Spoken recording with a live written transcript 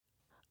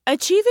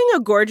Achieving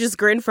a gorgeous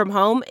grin from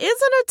home isn't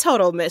a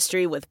total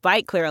mystery with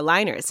Byte Clear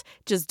aligners.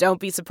 Just don't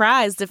be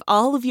surprised if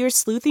all of your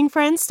sleuthing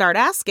friends start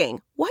asking,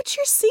 "What's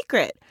your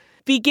secret?"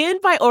 Begin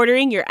by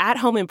ordering your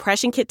at-home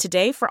impression kit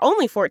today for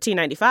only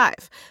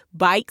 $14.95.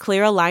 Byte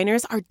Clear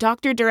aligners are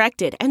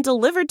doctor-directed and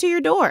delivered to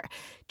your door.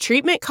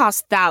 Treatment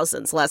costs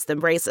thousands less than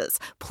braces.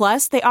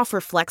 Plus, they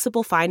offer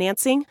flexible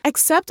financing,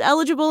 accept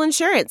eligible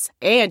insurance,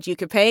 and you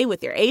can pay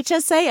with your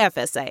HSA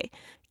FSA.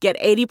 Get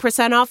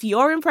 80% off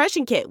your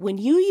impression kit when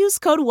you use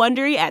code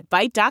WONDERY at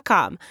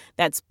Byte.com.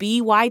 That's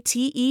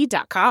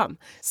BYTE.com.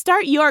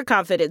 Start your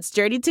confidence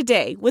journey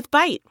today with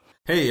Byte.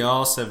 Hey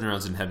y'all, 7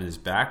 Rounds in Heaven is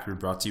back. We're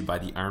brought to you by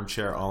the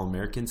Armchair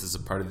All-Americans as a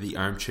part of the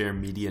Armchair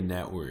Media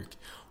Network.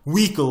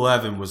 Week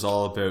 11 was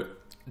all about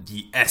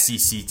the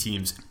SEC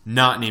teams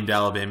not named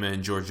Alabama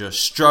and Georgia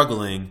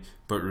struggling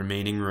but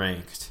remaining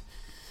ranked.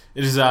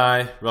 It is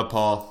I, Rob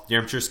Paul, the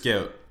Armchair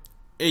Scout,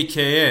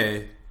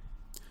 a.k.a.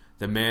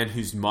 the man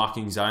who's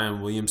mocking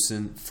Zion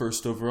Williamson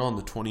first overall in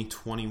the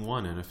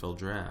 2021 NFL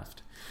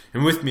Draft.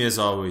 And with me, as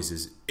always,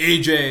 is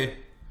AJ.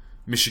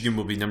 Michigan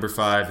will be number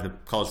 5 in the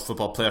college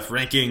football playoff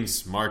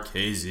rankings. Mark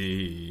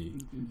Hazy.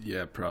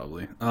 Yeah,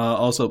 probably.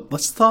 Also,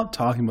 let's stop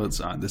talking about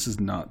Zion. This is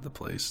not the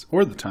place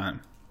or the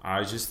time.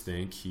 I just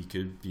think he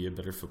could be a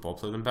better football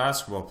player than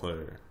basketball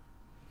player.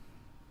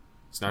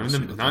 He's not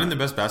even the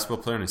best basketball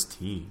player on his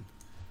team.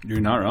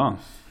 You're not wrong.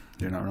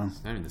 You're not wrong.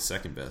 Not even the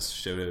second best.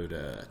 Shout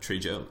out Trey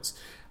Jones.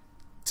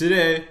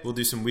 Today, we'll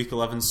do some Week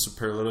 11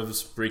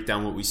 superlatives, break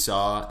down what we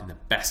saw in the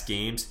best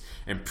games,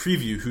 and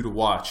preview who to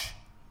watch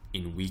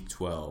in Week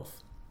 12.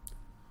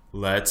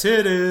 Let's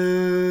hit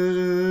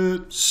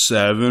it!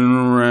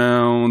 7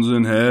 rounds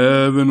in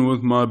heaven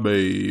with my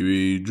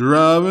baby,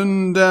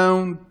 driving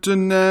down to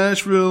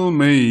Nashville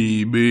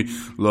maybe,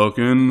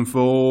 looking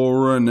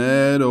for an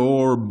Ed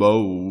or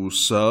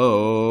Bosa.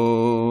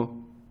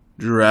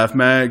 Draft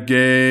Matt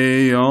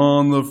Gay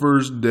on the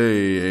first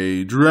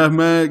day, draft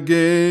Matt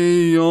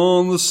Gay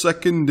on the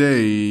second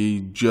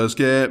day. Just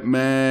get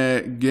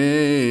Matt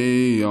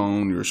Gay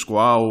on your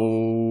squad.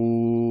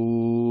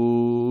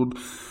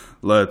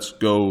 Let's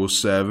go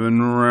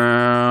 7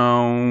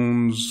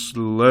 rounds.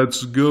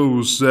 Let's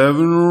go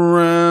 7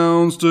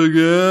 rounds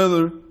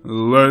together.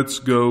 Let's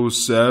go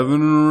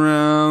 7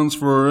 rounds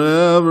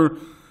forever.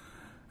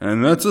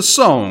 And that's a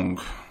song.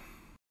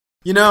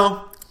 You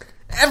know,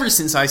 ever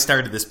since I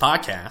started this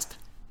podcast,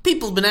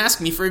 people have been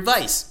asking me for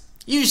advice.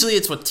 Usually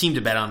it's what team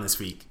to bet on this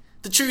week.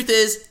 The truth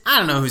is, I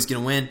don't know who's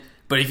going to win,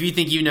 but if you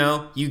think you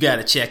know, you got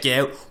to check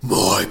out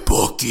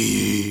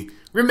MyBookie.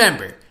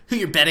 Remember, who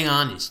you're betting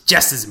on is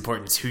just as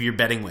important as who you're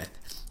betting with.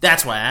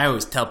 That's why I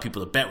always tell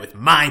people to bet with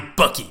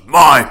MyBookie.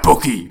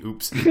 MyBookie!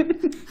 Oops.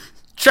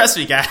 Trust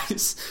me,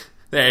 guys.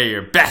 They're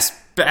your best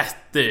bet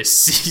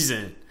this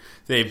season.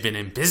 They've been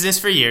in business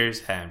for years,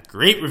 have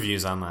great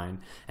reviews online,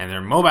 and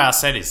their mobile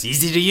site is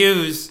easy to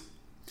use.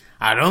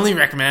 I'd only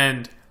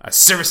recommend a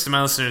service to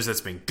my listeners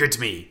that's been good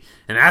to me,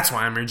 and that's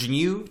why I'm urging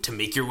you to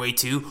make your way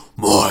to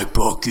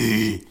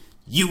MyBookie.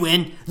 You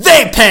win,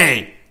 they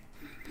pay!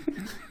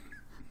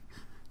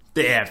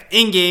 They have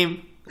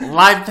in-game,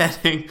 live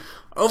betting,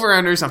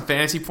 over-unders on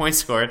fantasy points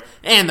scored,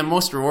 and the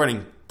most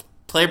rewarding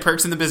player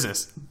perks in the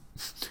business.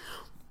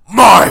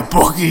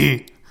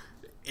 MyBookie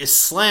is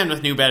slammed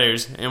with new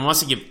bettors and wants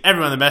to give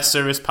everyone the best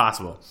service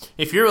possible.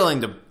 If you're willing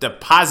to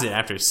deposit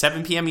after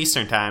 7 p.m.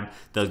 Eastern Time,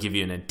 they'll give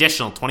you an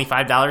additional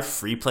 $25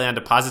 free play on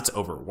deposits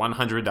over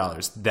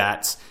 $100.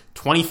 That's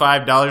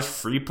 $25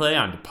 free play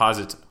on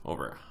deposits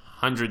over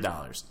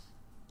 $100.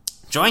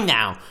 Join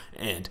now,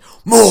 and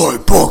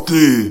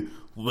MyBookie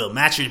will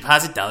match your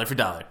deposit dollar for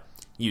dollar.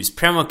 Use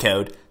promo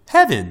code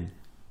HEAVEN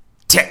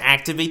to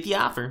activate the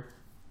offer.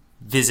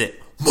 Visit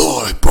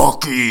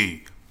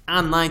MyBookie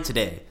online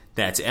today.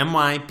 That's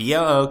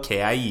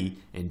MyBookie,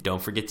 and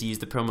don't forget to use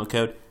the promo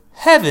code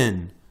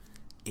HEAVEN,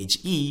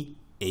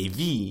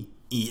 HEAVEN,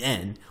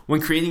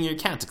 when creating your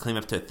account to claim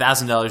up to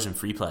 $1,000 in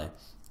free play.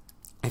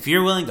 If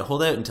you're willing to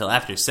hold out until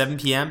after 7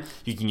 p.m.,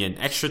 you can get an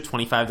extra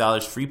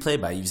 $25 free play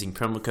by using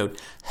promo code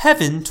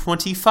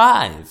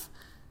HEAVEN25.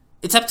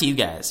 It's up to you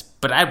guys,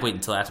 but I'd wait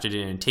until after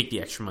dinner and take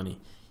the extra money.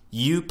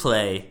 You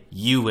play,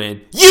 you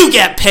win, you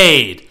get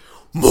paid!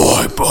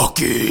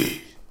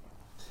 MyBookie!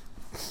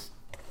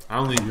 I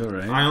only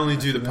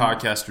do the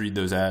podcast to read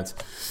those ads.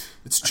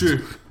 It's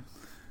true.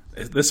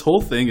 This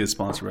whole thing is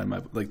sponsored by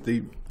my... Like,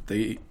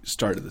 they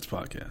started this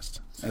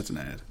podcast. That's an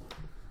ad.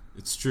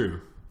 It's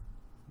true.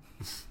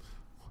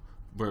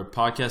 We're a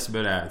podcast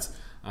about ads.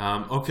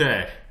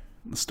 Okay.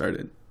 Let's start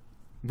it.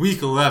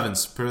 Week 11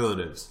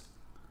 superlatives.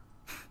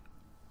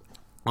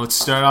 Let's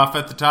start off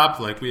at the top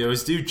like we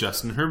always do.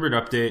 Justin Herbert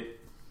update.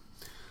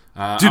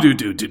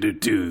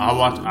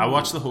 I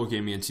watched the whole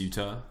game against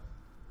Utah.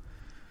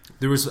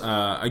 There was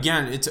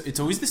again, it's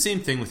always the same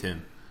thing with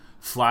him.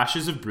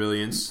 Flashes of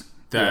brilliance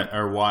that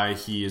are why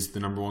he is the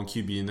number 1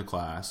 QB in the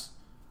class,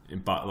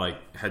 and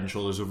like head and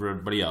shoulders over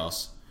everybody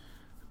else.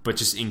 But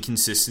just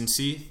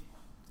inconsistency,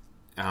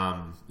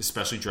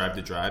 especially drive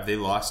to drive. They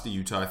lost to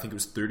Utah. I think it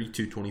was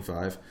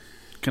 32-25.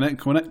 Can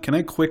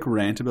I quick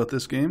rant about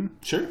this game?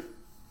 Sure.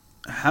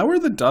 How are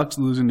the Ducks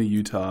losing to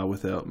Utah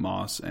without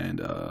Moss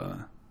and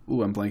I'm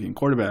blanking,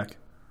 quarterback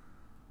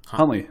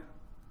Huntley?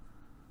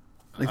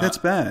 Like that's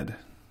bad.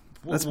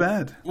 That's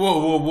bad.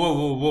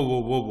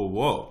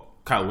 Whoa.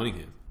 Kyle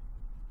Whittingham.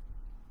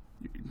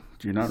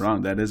 You're not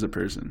wrong. That is a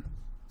person.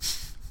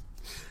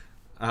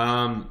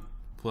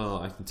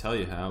 Well, I can tell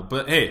you how.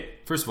 But hey,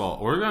 first of all,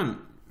 Oregon,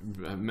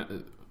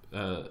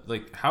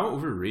 like, how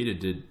overrated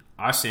did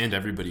us and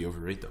everybody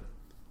overrate them?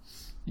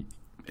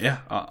 Yeah,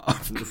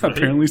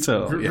 apparently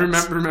so.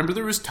 Yes. Remember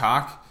there was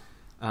talk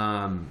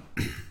that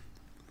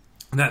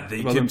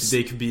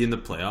they could be in the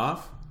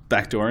playoff.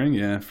 Backdooring,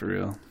 yeah, for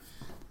real.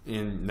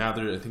 And now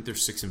I think they're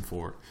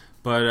 6-4.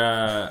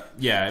 But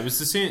yeah, it was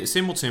the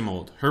same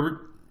old.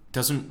 Herbert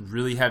doesn't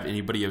really have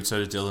anybody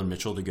outside of Dylan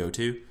Mitchell to go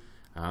to.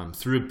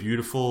 Threw a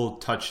beautiful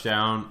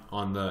touchdown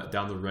down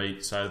the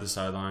right side of the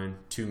sideline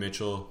to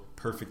Mitchell.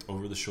 Perfect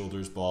over the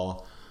shoulders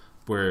ball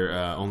where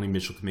only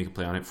Mitchell could make a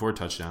play on it for a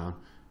touchdown.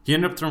 He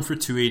ended up throwing for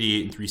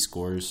 288 and 3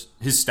 scores.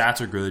 His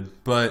stats are good,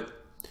 but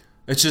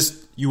it's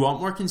just you want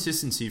more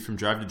consistency from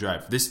drive to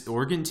drive. This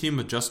Oregon team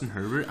with Justin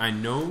Herbert, I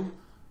know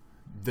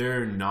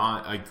they're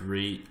not a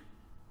great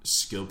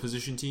skill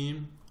position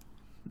team,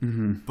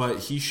 but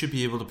he should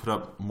be able to put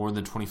up more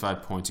than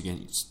 25 points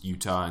against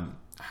Utah and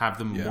have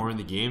them more in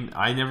the game.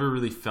 I never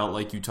really felt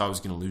like Utah was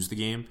going to lose the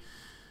game.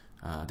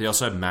 They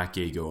also had Matt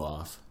Gay go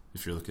off,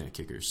 if you're looking at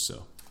kickers.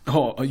 So,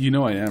 I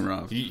am,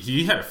 Rob.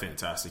 He had a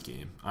fantastic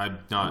game. I'm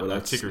not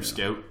a kicker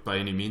scout by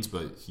any means,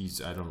 but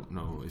I don't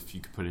know if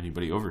you could put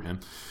anybody over him.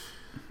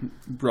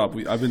 Rob,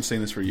 I've been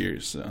saying this for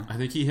years. So I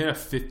think he hit a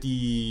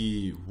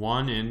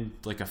 51 and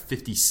like a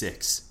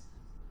 56,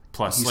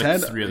 plus He's like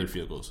had 3 other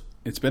field goals.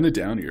 It's been a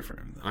down year for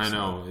him, though. I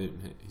know.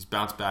 He's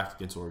bounced back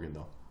against Oregon,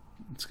 though.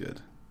 It's good.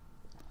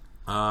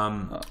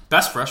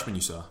 Best freshman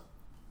you saw?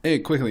 Hey,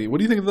 quickly, what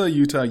do you think of the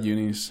Utah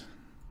unis?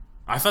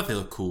 I thought they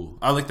looked cool.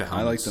 I like the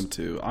helmets. I like them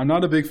too. I'm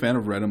not a big fan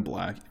of red and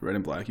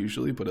black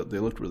usually, but they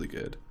looked really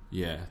good.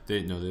 Yeah,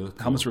 they look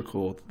cool. Helmets were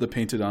cool. The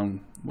painted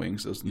on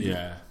wings, those neat.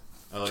 Yeah.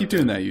 Keep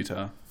doing that,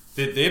 Utah.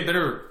 They have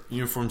better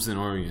uniforms than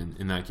Oregon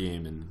in that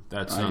game, and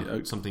that's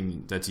not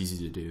something that's easy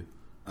to do.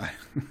 I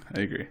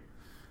agree.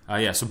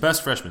 Yeah, so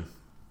best freshman.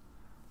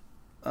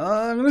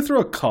 I'm going to throw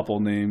a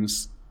couple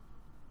names.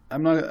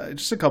 I'm not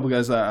just a couple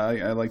guys that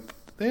I like.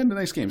 They had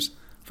nice games.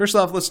 First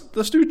off,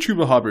 let's do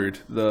Chuba Hubbard,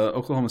 the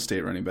Oklahoma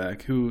State running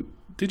back. Who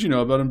did you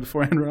know about him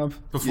beforehand, Rob?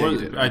 Before you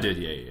did, right? I did,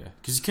 yeah,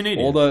 because he's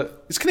Canadian.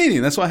 He's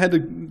Canadian. That's why I had to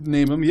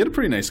name him. He had a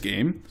pretty nice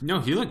game. No,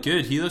 he looked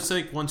good. He looks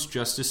like once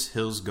Justice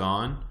Hill's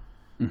gone,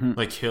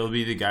 like he'll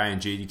be the guy,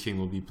 and J.D. King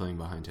will be playing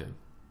behind him.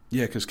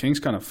 Yeah, because King's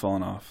kind of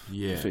fallen off.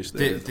 Yeah, the face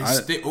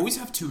they always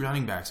have 2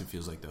 running backs. It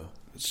feels like though.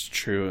 It's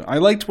true. I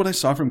liked what I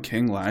saw from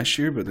King last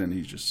year, but then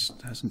he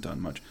just hasn't done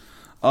much.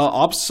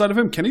 Opposite side of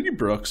him, Kennedy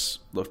Brooks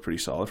looked pretty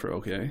solid for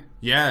OK.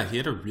 Yeah, he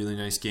had a really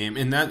nice game.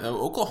 And that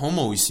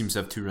Oklahoma always seems to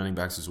have 2 running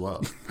backs as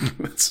well.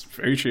 That's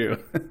very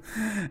true.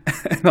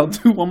 And I'll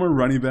do one more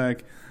running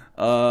back.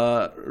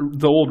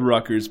 The old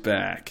Rutgers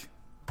back.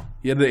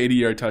 He had the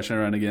 80-yard touchdown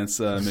run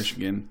against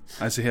Michigan.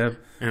 And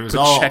it was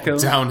Pacheco. All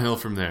downhill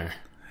from there.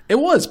 It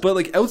was, but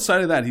like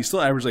outside of that, he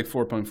still averaged like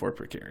 4.4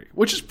 per carry,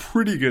 which is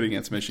pretty good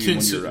against Michigan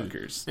when you're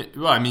Rutgers.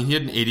 Well, I mean, he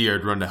had an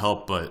 80-yard run to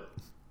help, but...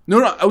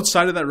 No,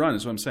 outside of that run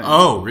is what I'm saying.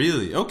 Oh,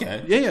 really?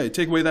 Okay. Yeah,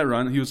 take away that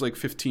run. He was like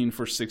 15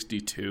 for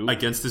 62.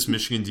 Against this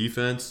Michigan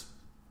defense?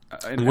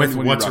 And with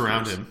what's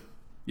around him?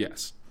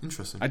 Yes.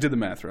 Interesting. I did the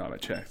math, Rob. I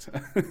checked.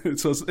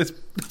 So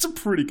it's a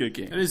pretty good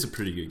game. It is a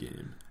pretty good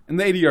game. And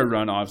the 80-yard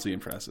run, obviously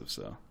impressive.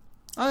 So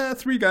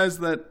 3 guys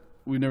that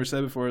we've never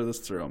said before. Let's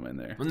throw them in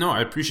there. No,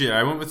 I appreciate it.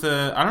 I went with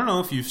I don't know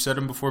if you've said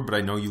him before, but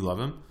I know you love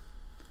him.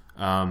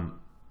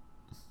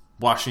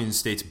 Washington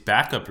State's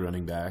backup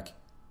running back.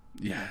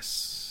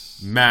 Yes.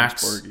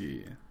 Max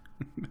Borghi.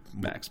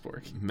 Max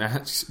Borghi.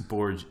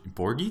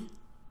 Borghi?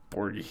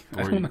 Borghi.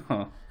 I don't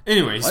know.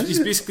 Anyways, he's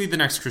basically the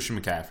next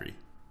Christian McCaffrey.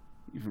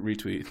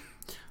 Retweet.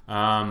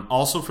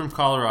 Also from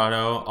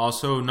Colorado.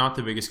 Also not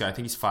the biggest guy. I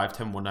think he's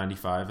 5'10",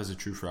 195 as a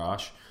true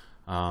frosh.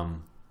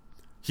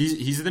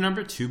 He's the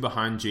number 2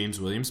 behind James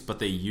Williams, but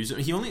they use him.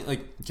 He only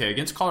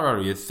against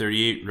Colorado he had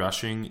 38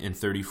 rushing and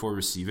 34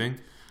 receiving.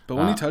 But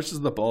when he touches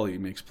the ball, he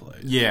makes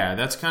plays. Yeah,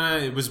 that's kind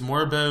of. It was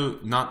more about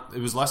it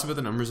was less about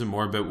the numbers and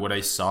more about what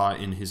I saw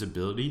in his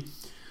ability.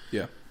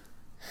 Yeah.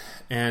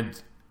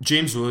 And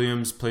James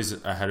Williams plays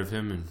ahead of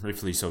him, and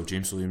rightfully so.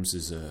 James Williams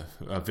is a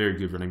very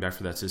good running back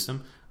for that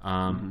system.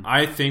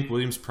 I think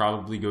Williams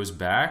probably goes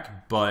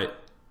back,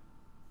 but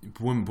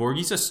when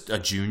Borghi's a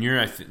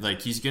junior,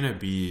 he's gonna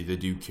be the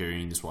dude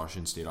carrying this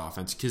Washington State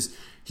offense because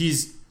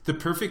he's the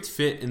perfect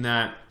fit in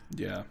that.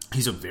 Yeah,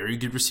 he's a very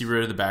good receiver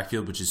out of the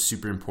backfield, which is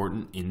super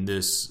important in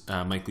this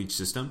Mike Leach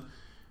system.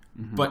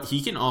 But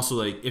he can also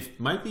if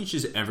Mike Leach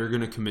is ever going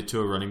to commit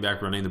to a running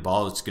back running the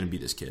ball, it's going to be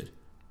this kid.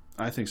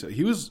 I think so.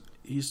 He's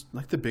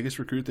like the biggest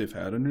recruit they've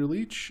had under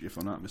Leach, if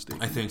I'm not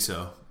mistaken. I think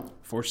so.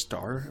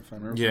 4-star, if I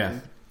remember. Yeah.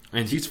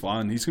 And he's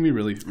fun. He's going to be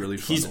really, really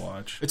fun to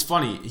watch. It's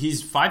funny.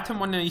 He's 5'10",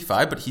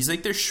 195, but he's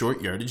their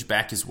short yardage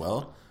back as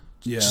well.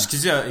 Yeah. Just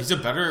because he's a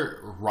better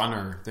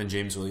runner than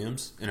James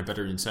Williams and a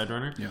better inside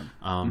runner. Yeah.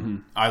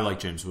 I like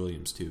James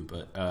Williams too,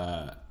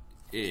 but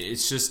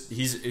it's just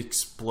he's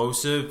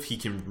explosive. He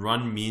can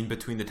run mean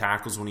between the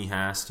tackles when he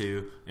has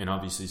to, and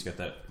obviously he's got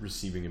that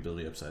receiving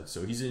ability upside.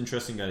 So he's an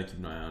interesting guy to keep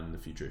an eye on in the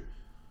future.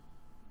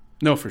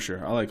 No, for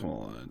sure. I like him a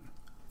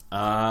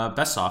lot.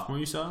 Best sophomore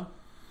you saw?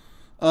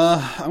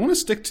 I want to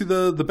stick to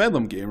the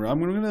Bedlam game, Rob. I'm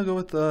going to go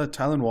with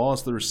Tylan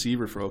Wallace, the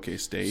receiver for OK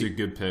State. It's a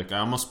good pick. I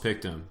almost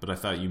picked him, but I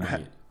thought you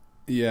might.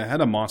 Yeah, had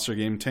a monster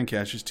game. 10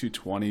 catches,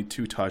 220,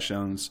 2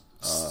 touchdowns.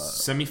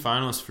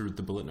 Semi-finalist for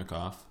the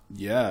Biletnikoff.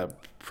 Yeah,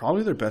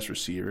 probably their best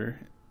receiver.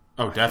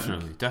 Oh,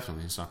 definitely.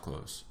 Definitely. It's not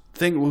close.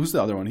 Who's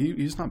the other one?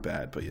 He's not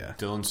bad, but yeah.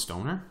 Dylan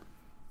Stoner?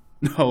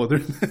 No,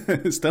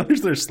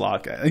 Stoner's their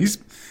slot guy. He's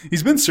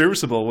been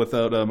serviceable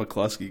without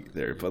McCluskey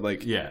there, but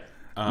like yeah.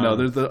 No,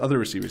 they're the other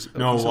receivers.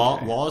 No,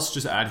 Wallace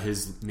just add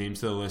his name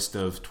to the list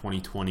of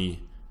 2020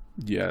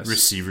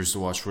 receivers to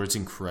watch for. It's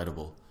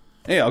incredible.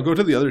 Hey, I'll go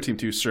to the other team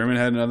too. Sermon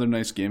had another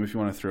nice game if you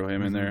want to throw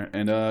him in there.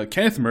 And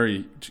Kenneth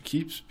Murray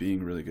keeps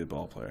being a really good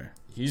ball player.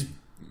 He's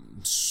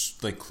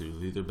like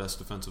clearly their best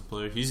defensive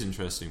player. He's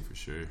interesting for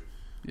sure.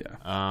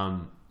 Yeah.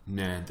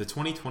 Man, the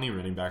 2020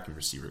 running back and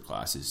receiver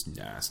class is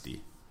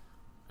nasty.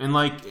 And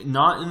like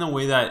not in the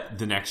way that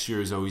the next year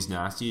is always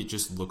nasty. It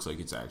just looks like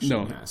it's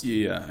actually nasty.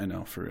 Yeah, I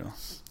know, for real.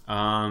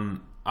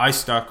 I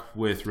stuck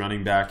with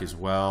running back as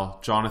well.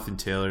 Jonathan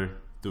Taylor,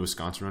 the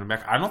Wisconsin running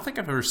back. I don't think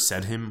I've ever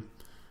said him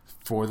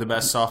for the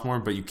best sophomore,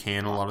 but you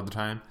can a lot of the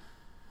time.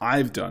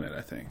 I've done it,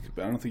 I think,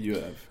 but I don't think you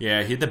have.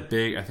 Yeah, he had the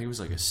big, I think it was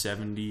like a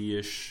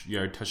 70-ish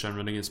yard touchdown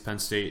run against Penn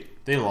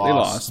State. They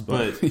lost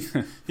but he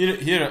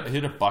hit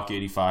a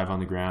 $185 on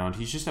the ground.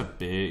 He's just a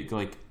big,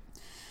 like,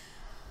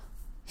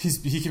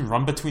 he can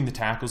run between the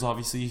tackles,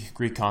 obviously.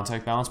 Great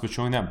contact balance, but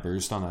showing that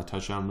burst on that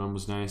touchdown run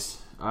was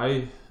nice.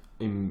 I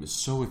am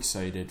so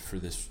excited for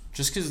this.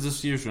 Just because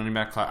this year's running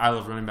back class, I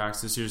love running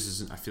backs. This year's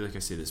isn't, I feel like I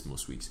say this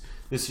most weeks.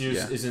 This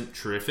year's isn't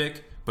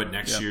terrific, but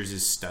next year's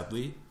is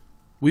studly.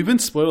 We've been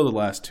spoiled the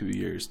last 2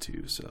 years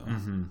too, so.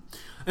 Mm-hmm.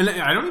 And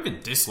I don't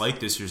even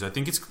dislike this year's. I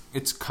think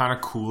it's kind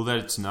of cool that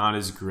it's not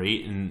as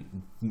great,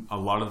 and a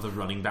lot of the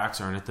running backs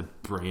aren't at the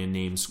brand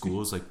name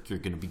schools like you're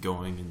going to be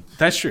going. And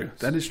that's true.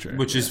 That is true.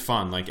 Which is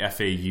fun, like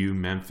FAU,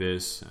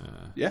 Memphis.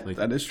 Like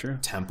that is true.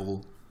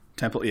 Temple,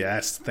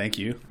 yes, thank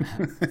you.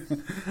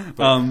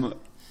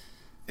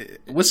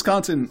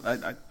 Wisconsin, I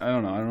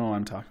don't know. I don't know why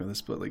I'm talking about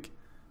this, but like,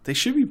 they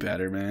should be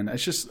better, man.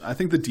 I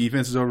think the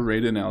defense is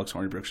overrated, and Alex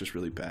Hornibrook's just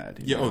really bad.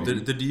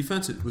 The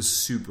defense was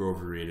super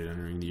overrated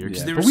entering the year.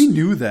 But we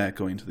knew that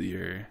going into the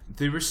year.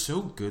 They were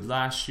so good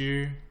last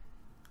year,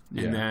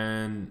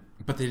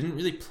 but they didn't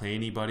really play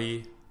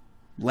anybody.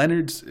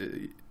 Leonard's,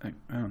 I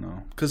don't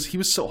know, because he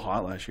was so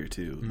hot last year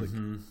too.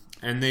 Mm-hmm.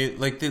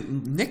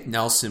 And Nick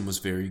Nelson was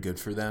very good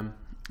for them.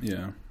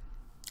 Yeah,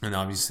 and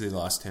obviously they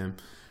lost him.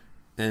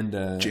 And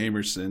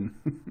Jamerson.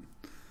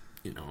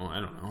 I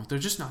don't know. They're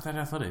just not that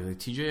athletic. Like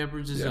TJ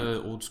Edwards is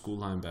an old school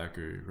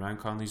linebacker. Ryan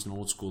Conley's an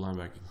old school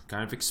linebacker.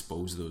 Kind of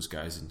expose those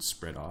guys in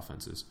spread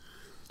offenses.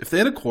 If they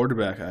had a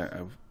quarterback,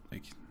 I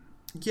like.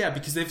 Yeah,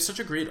 because they have such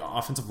a great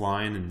offensive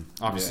line, and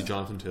obviously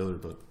Jonathan Taylor,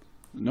 but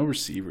no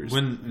receivers.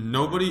 When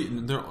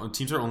their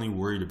teams are only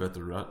worried about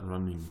the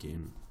running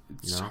game.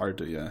 It's hard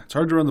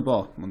to run the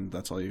ball when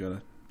that's all you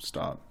gotta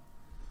stop.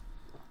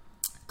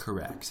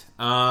 Correct.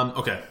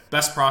 Okay,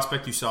 best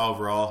prospect you saw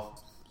overall.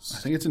 I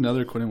think it's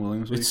another Quinnen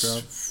Williams week, Rob.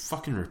 It's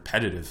fucking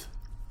repetitive.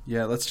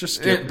 Yeah, let's just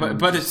skip.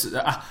 But it's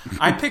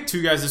I picked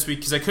two guys this week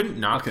because I couldn't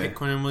not pick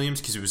Quinnen Williams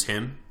because it was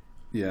him.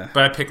 Yeah.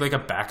 But I picked like a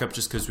backup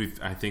just because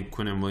I think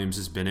Quinnen Williams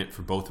has been it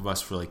for both of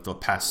us for like the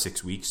past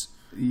 6 weeks.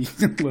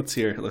 Let's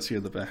hear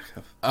the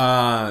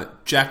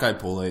backup. Jack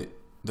Ipolite,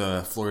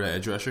 the Florida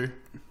edge rusher.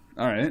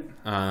 All right.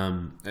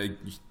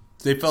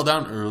 They fell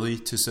down early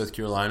to South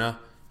Carolina.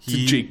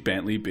 Jake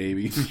Bentley,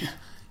 baby.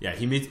 Yeah,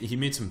 he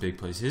made some big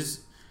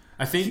plays.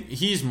 I think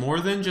he's more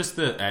than just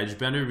the edge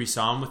bender. We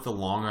saw him with the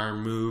long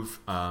arm move.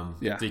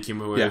 They came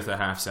away with a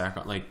half sack.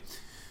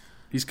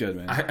 He's good,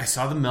 man. I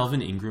saw the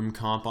Melvin Ingram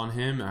comp on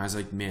him, and I was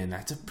like, man,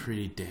 that's a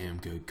pretty damn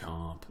good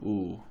comp.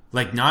 Ooh.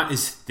 Like, not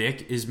as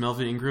thick as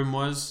Melvin Ingram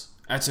was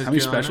at South How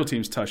many Carolina. special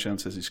teams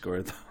touchdowns has he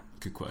scored, though?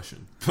 Good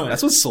question. But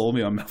that's what sold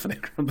me on Melvin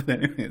Ingram. But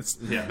anyways.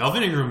 Yeah,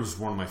 Melvin Ingram was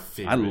one of my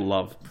favorite. I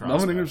love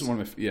Melvin Ingram's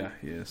one of my... Yeah,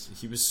 he is.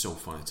 He was so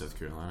fun at South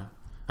Carolina.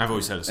 I've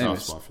always had a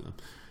soft spot for them.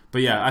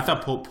 But yeah, I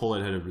thought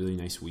Pollard had a really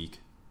nice week.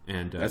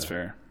 And that's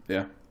fair.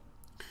 Yeah.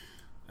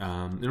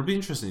 It'll be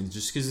interesting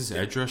just because this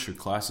edge rusher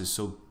class is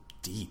so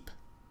deep.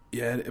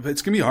 Yeah, but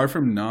it's gonna be hard for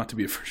him not to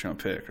be a first round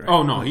pick, right?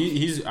 Oh no,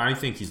 he's. I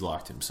think he's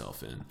locked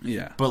himself in.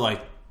 Yeah, but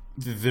like,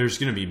 there's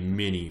gonna be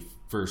many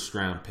first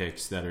round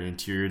picks that are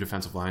interior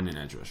defensive line and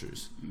edge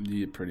rushers.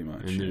 Yeah, pretty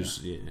much. And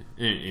there's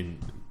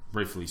and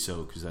rightfully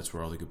so because that's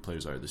where all the good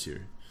players are this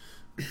year.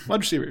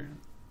 Wide receiver,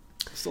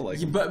 still like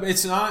him. But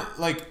it's not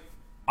like.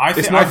 I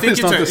think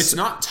it's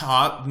not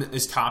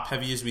as top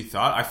heavy as we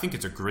thought. I think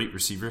it's a great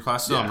receiver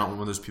class. So I'm not one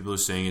of those people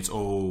who's saying it's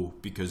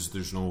because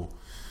there's no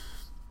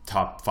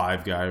top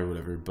 5 guy or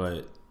whatever.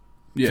 But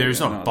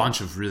there's a bunch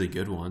of really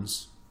good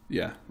ones.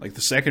 Yeah, like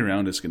the second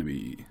round is going to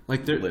be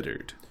Like they're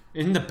littered.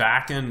 in the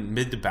back end,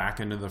 mid to back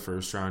end of the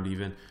first round.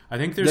 Even I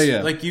think there's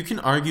Yeah. like you can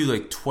argue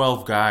like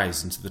 12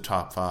 guys into the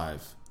top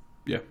 5.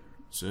 Yeah,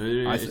 So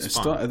it's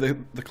fun. still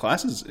the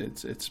class is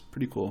it's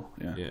pretty cool.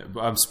 Yeah, Yeah,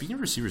 but speaking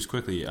of receivers,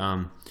 quickly,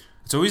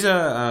 it's always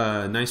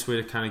a nice way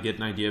to kind of get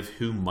an idea of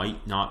who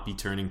might not be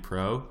turning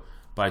pro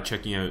by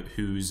checking out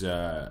who's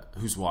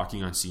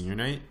walking on senior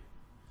night.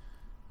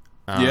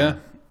 yeah.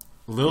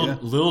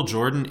 Lil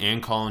Jordan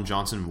and Colin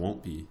Johnson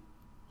won't be,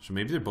 so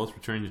maybe they're both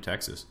returning to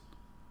Texas.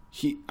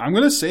 I'm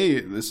gonna say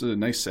this is a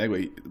nice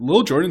segue.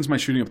 Lil Jordan's my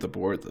shooting up the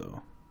board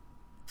though.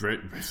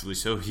 Rightfully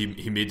so.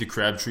 He made the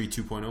Crabtree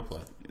 2.0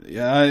 play.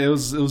 Yeah, it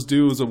was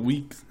due. It was a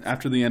week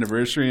after the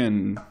anniversary,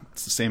 and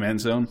it's the same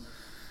end zone.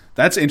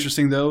 That's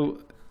interesting though.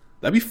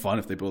 That'd be fun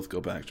if they both go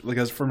back, like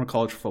as from a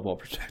college football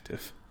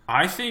perspective.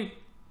 I think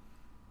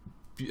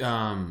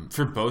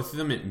for both of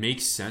them, it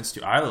makes sense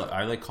to.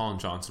 I like Colin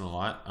Johnson a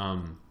lot.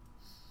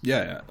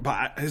 Yeah.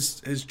 But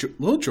has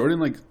Lil Jordan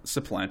like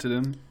supplanted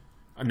him?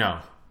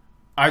 No,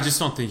 I just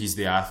don't think he's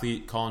the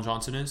athlete Colin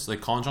Johnson is.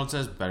 Like Colin Johnson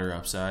has better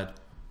upside.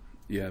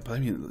 Yeah, but I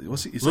mean,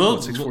 what's he? He's Lil-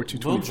 like 6'4",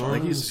 225.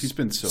 Like he's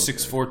been so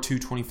 6'4", good.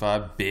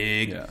 225,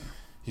 big. Yeah.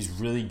 He's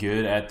really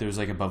good at those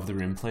like above the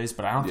rim plays,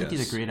 but I don't think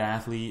he's a great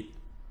athlete.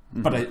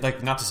 But I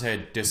like not to say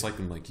I dislike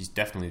him. Like he's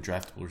definitely a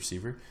draftable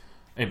receiver.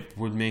 It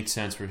would make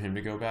sense for him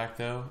to go back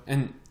though,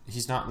 and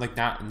he's not like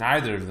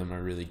neither of them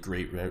are really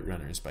great route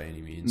runners by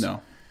any means.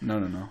 No.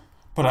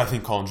 But I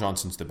think Colin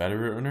Johnson's the better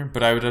route runner.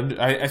 But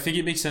I think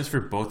it makes sense for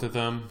both of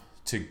them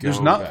to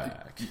go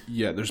back.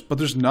 Yeah,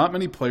 there's not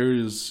many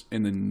players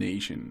in the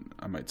nation,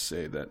 I might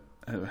say, that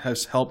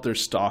has helped their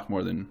stock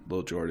more than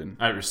Lil Jordan.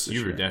 At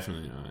receiver,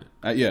 definitely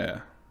not. Yeah.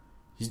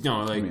 He's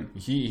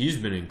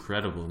been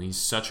incredible, and he's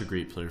such a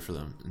great player for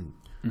them.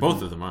 And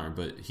both of them are,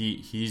 but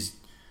he's.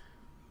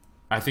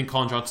 I think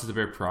Colin Johnson's the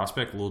better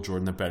prospect. Lil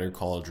Jordan the better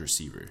college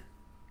receiver.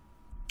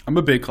 I'm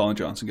a big Colin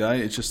Johnson guy.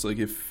 It's just like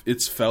if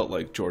it's felt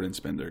like Jordan's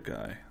been their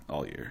guy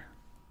all year.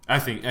 I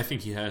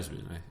think he has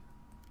been.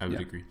 I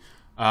would agree.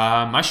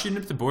 My shooting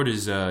up the board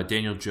is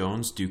Daniel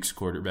Jones, Duke's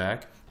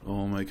quarterback.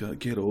 Oh my God,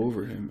 get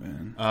over him,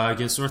 man.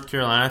 Against North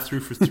Carolina, threw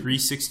for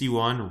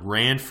 361,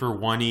 ran for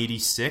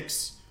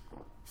 186,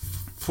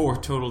 4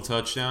 total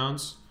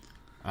touchdowns.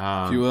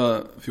 If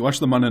you watch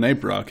the Monday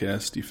Night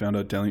broadcast, you found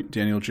out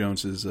Daniel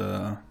Jones is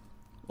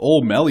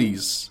old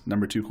Melly's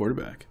number 2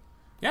 quarterback.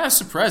 Yeah, I was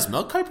surprised.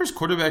 Mel Kiper's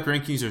quarterback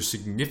rankings are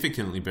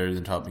significantly better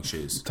than Todd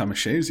McShay's. Todd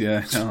McShay's,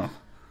 yeah, I know.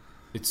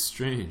 It's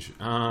strange.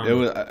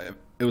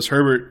 It was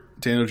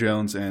Herbert, Daniel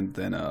Jones, and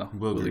then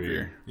Willie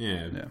Greer.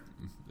 Yeah,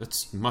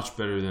 that's much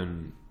better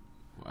than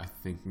I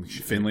think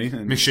McShay. Finley.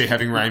 McShay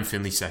having Ryan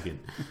Finley second.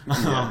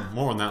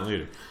 More on that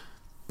later.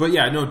 But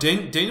yeah, no,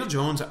 Daniel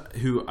Jones,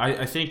 who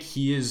I think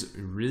he is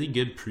really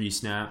good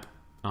pre-snap.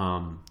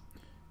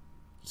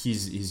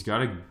 He's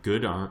got a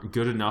good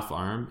enough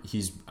arm.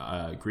 He's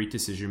a great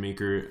decision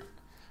maker.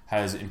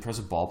 Has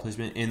impressive ball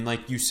placement, and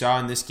like you saw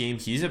in this game,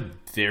 he's a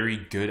very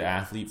good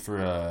athlete for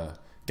a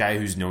guy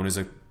who's known as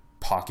a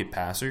pocket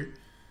passer.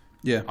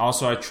 Yeah.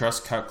 Also, I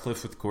trust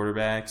Cutcliffe with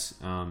quarterbacks.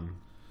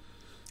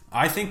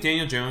 I think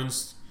Daniel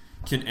Jones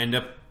can end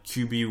up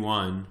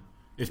QB1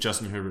 if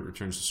Justin Herbert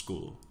returns to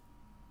school.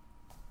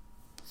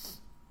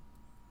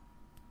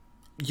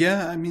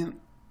 Yeah, I mean,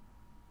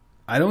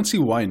 I don't see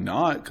why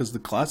not, because the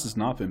class has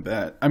not been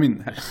bad. I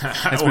mean,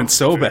 it's been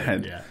so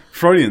bad. Yeah.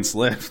 Freudian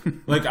slip.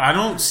 Like, I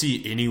don't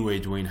see any way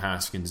Dwayne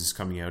Haskins is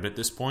coming out at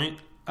this point.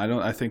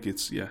 I think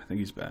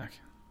he's back.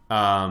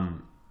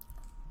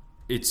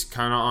 It's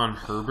kind of on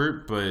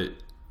Herbert, but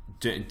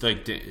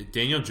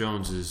Daniel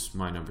Jones is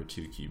my number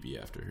 2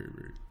 QB after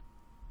Herbert.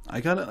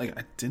 I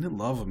didn't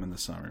love him in the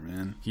summer,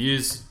 man.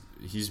 He's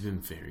been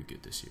very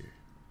good this year.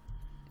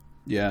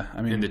 Yeah,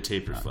 I mean, and the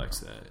tape reflects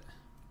that.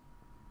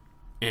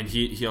 And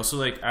he also,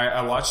 like,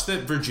 I watched the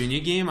Virginia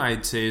game.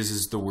 I'd say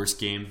is the worst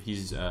game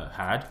he's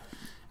had.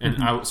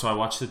 And so I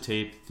watched the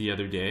tape the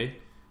other day,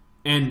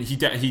 and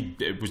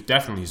it was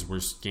definitely his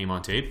worst game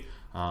on tape.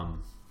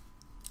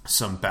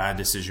 Some bad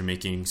decision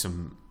making,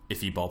 some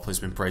iffy ball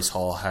placement. Bryce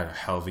Hall had a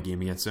hell of a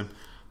game against him,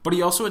 but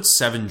he also had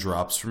 7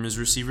 drops from his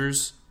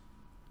receivers.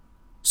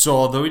 So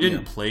although he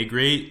didn't play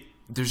great,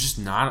 there's just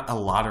not a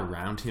lot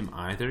around him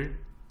either.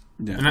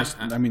 Yeah,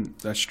 and I mean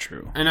that's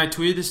true. And I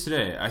tweeted this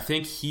today. I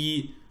think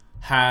he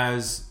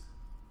has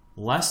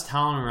less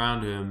talent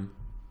around him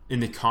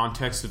in the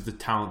context of the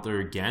talent they're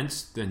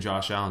against than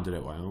Josh Allen did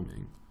at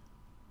Wyoming.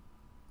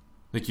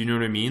 Like, you know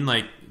what I mean?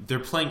 Like, they're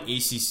playing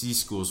ACC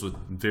schools with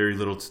very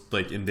little,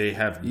 and they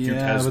have...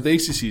 but the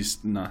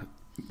ACC's not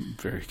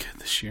very good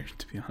this year,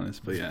 to be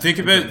honest. But yeah. Think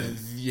about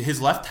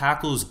his left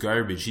tackle is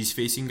garbage. He's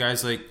facing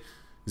guys like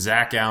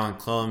Zach Allen,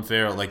 Clelin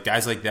Ferrell, like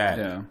guys like that.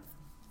 Yeah.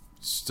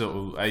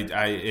 So,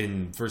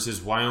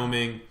 versus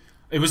Wyoming...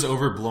 It was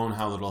overblown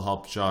how little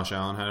help Josh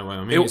Allen had at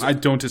Wyoming. I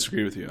don't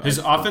disagree with you. His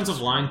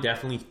offensive line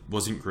definitely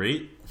wasn't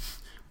great,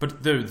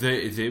 but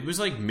it was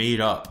like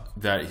made up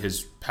that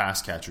his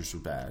pass catchers were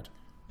bad.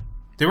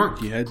 They weren't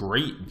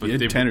great, but he had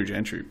they Tanner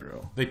Gentry,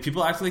 bro. Like,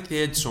 people act like they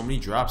had so many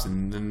drops,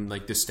 and then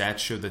like the stats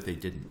showed that they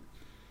didn't.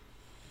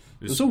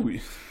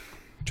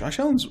 Josh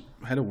Allen's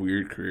had a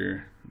weird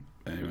career.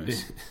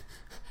 Anyways.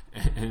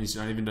 And he's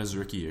not even done his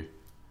rookie year.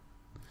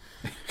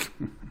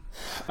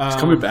 He's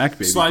coming back,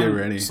 baby. Get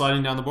ready.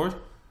 Sliding down the board?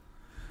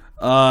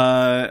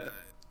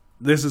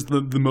 This is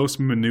the most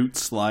minute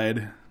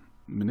slide.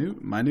 Minute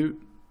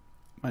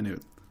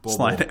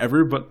slide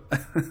ever, but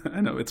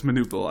I know it's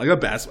minute ball. I got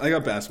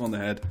basketball in the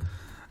head.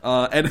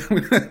 Ed,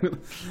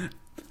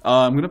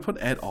 I'm gonna put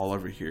Ed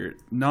Oliver here.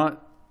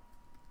 Not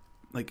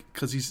like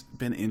because he's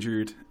been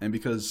injured and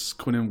because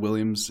Quinnen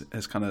Williams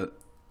has kind of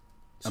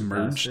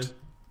emerged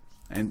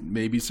and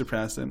maybe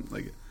surpassed him.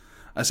 Like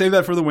I saved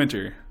that for the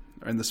winter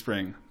or in the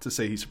spring to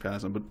say he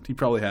surpassed him, but he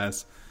probably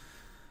has.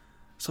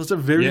 So it's a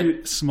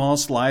very small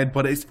slide,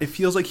 but it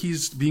feels like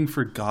he's being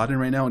forgotten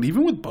right now. And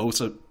even with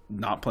Bosa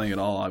not playing at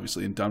all,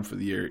 obviously, and done for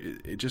the year,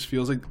 it just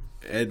feels like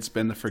Ed's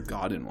been the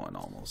forgotten one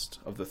almost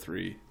of the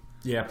three.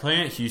 Yeah,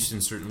 playing at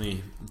Houston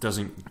certainly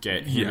doesn't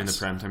get him in the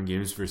primetime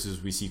games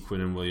versus we see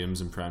Quinnen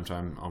Williams in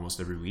primetime almost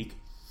every week.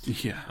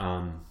 Yeah.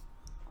 And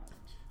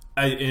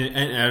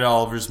Ed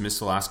Oliver's missed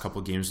the last couple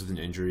of games with an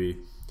injury.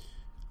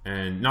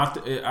 And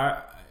not...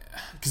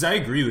 Because I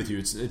agree with you.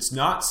 It's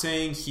not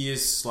saying he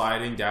is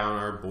sliding down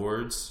our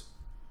boards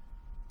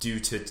due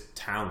to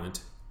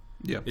talent.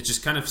 Yeah. It's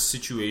just kind of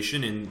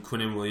situation in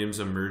Quinnen Williams'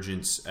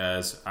 emergence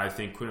as I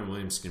think Quinnen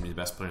Williams is going to be the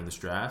best player in this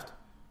draft.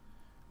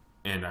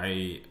 And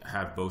I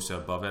have Bosa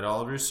above Ed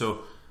Oliver.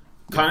 So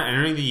kind of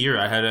entering the year,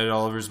 I had Ed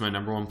Oliver as my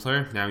number 1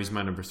 player. Now he's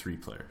my number 3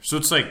 player. So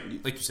it's like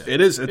you said.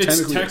 It's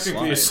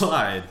technically a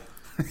slide.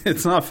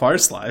 It's not a far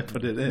slide,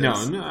 but it is.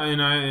 No, and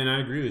I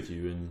agree with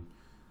you. And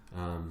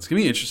it's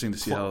gonna be interesting to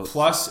see how.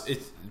 Plus,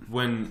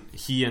 when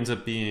he ends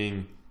up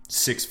being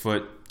 6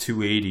 foot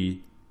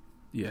 280,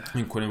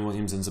 and Quinnen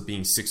Williams ends up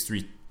being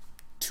 6'3",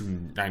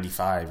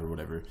 295 or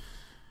whatever.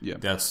 Yeah,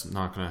 that's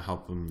not gonna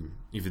help him.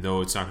 Even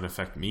though it's not gonna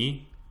affect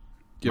me.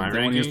 Yeah, my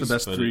rankings, he has the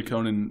best 3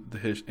 cone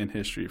in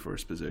history for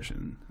his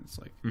position. It's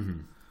like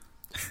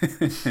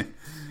it's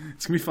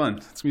gonna be fun.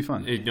 It's gonna be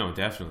fun. No,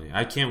 definitely.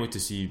 I can't wait to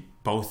see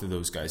both of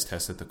those guys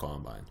test at the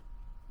combine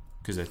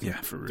because I think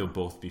they'll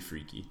both be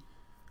freaky.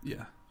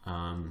 Yeah.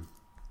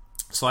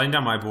 Sliding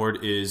down my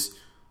board is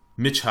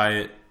Mitch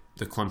Hyatt,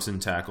 the Clemson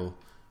tackle.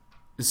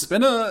 It's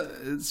been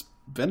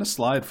a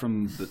slide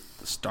from the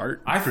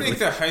start. I think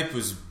the hype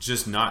was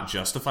just not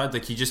justified.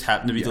 Like he just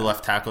happened to be the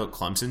left tackle at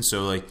Clemson,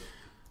 so like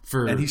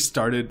and he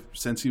started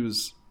since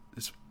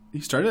he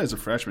started as a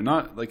freshman,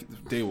 not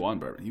like day one,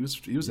 but he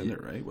was in there,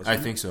 right? I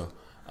think so.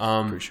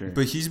 Pretty sure.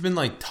 But he's been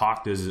like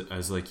talked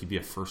as like he'd be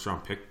a first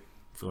round pick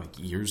for like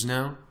years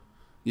now.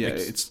 Yeah,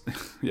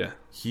 like,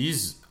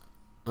 he's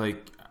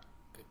like.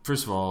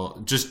 First of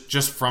all,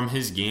 just from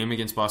his game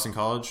against Boston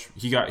College,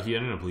 he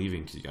ended up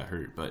leaving because he got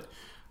hurt, but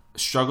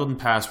struggled in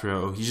pass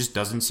pro. He just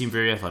doesn't seem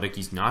very athletic.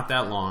 He's not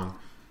that long.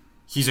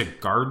 He's a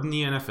guard in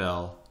the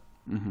NFL,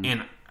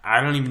 and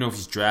I don't even know if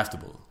he's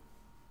draftable.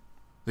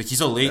 Like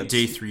he's a late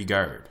day 3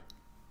 guard.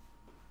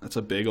 That's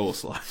a big old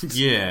slide.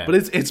 Yeah, but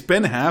it's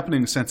been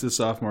happening since his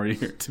sophomore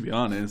year. To be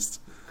honest.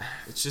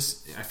 It's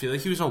just I feel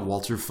like he was a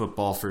Walter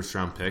Football first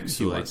round pick.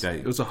 So like that,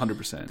 it was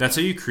 100%. That's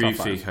how you create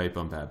fake hype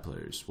on bad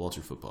players.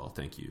 Walter Football.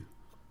 Thank you.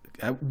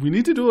 We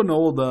need to do an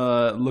old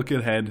look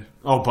ahead.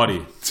 Oh,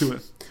 buddy, to a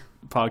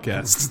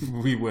podcast.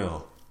 We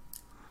will.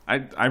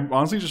 I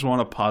honestly just want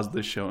to pause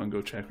this show and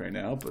go check right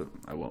now, but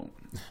I won't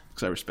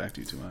because I respect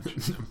you too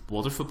much.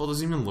 Walter Football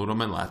doesn't even load on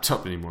my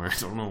laptop anymore. I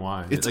don't know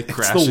why. It's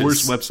the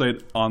worst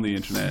website on the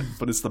internet,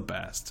 but it's the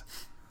best.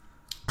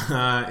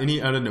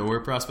 Any out of nowhere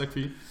prospect for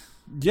you?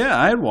 Yeah,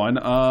 I had one.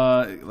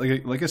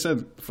 Like I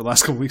said, for the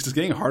last couple of weeks, it's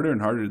getting harder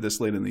and harder this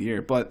late in the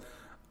year. But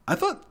I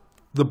thought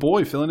the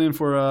boy filling in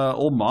for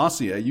old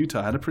Mossy at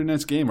Utah had a pretty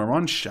nice game.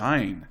 Aron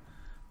Shine.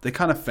 They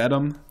kind of fed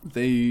him.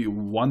 They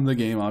won the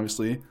game,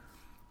 obviously.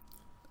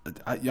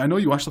 I know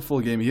you watched the full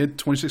game. He had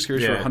 26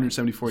 carries for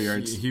 174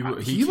 yards. He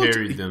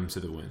carried them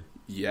to the win.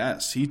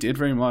 Yes, he did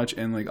very much.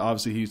 And like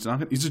obviously he's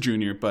a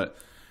junior, but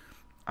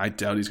I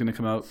doubt he's going to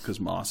come out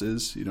because Moss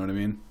is. You know what I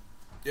mean?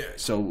 Yeah.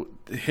 So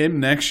him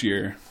next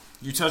year.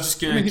 Utah's just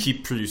going to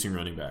keep producing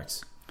running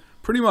backs.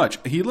 Pretty much.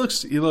 He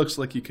looks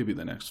like he could be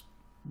the next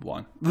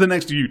one. The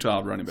next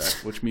Utah running back,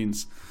 which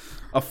means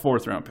a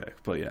 4th round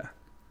pick. But yeah.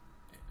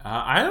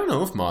 I don't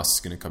know if Moss is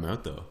going to come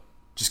out, though.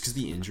 Just because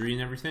the injury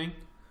and everything.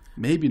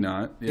 Maybe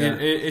not. Yeah.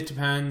 It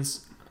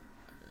depends.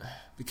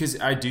 Because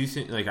I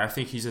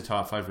think he's a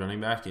top 5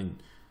 running back,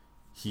 and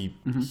he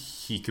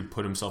could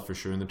put himself for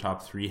sure in the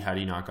top 3 had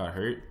he not got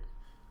hurt.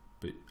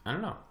 But I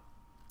don't know.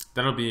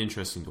 That'll be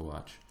interesting to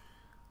watch.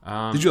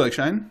 Did you like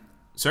Shine?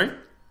 Sorry?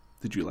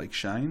 Did you like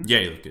Shine? Yeah,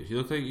 he looked good. He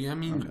looked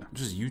like,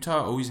 just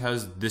Utah always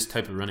has this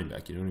type of running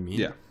back. You know what I mean?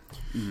 Yeah.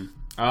 Mm-hmm.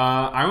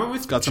 I went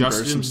with got some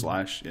burst, some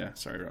slash. Yeah,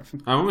 sorry, Ruff.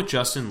 I went with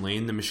Justin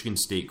Lane, the Michigan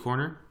State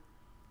corner.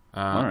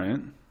 All right.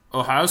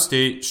 Ohio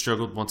State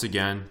struggled once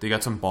again. They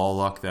got some ball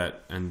luck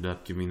that ended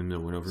up giving them the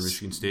win over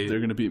Michigan State. They're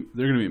gonna be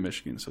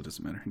Michigan, so it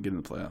doesn't matter. Get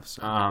in the playoffs.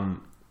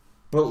 So.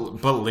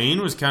 But Lane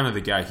was kind of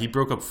the guy. He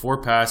broke up 4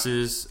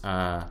 passes,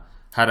 had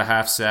a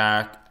half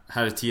sack,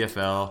 had a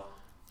TFL.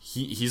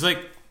 He's like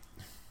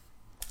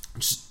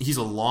he's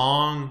a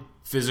long,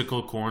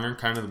 physical corner,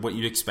 kind of what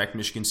you'd expect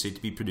Michigan State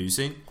to be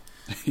producing.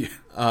 Yeah.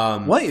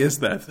 Why is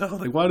that though?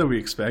 Like, why do we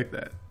expect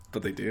that?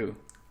 But they do.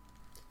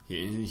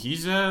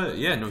 He's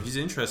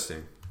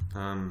interesting.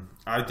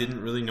 I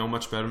didn't really know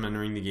much about him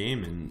entering the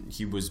game, and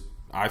he was,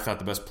 I thought,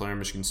 the best player in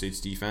Michigan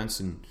State's defense,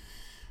 and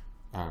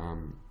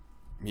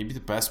maybe the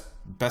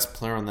best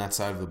player on that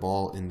side of the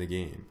ball in the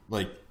game.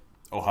 Like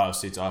Ohio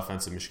State's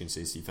offense and Michigan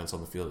State's defense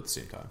on the field at the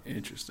same time.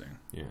 Interesting.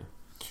 Yeah.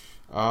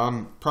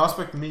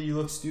 Prospect made you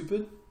look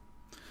stupid?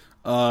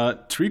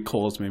 Tariq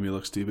Coles made me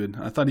look stupid.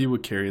 I thought he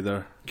would carry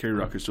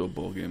Rutgers to a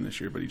bowl game this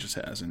year, but he just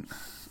hasn't.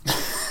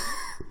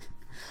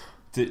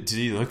 Did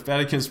he look bad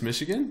against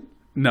Michigan?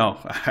 No,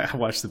 I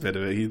watched a bit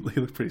of it. He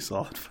looked pretty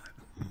solid.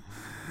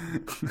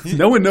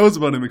 No one knows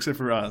about him except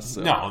for us.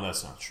 So. No,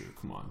 that's not true.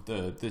 Come on.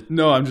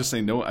 No, I'm just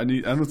saying. No, I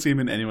don't see him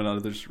in anyone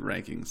other's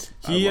rankings.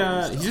 He's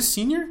a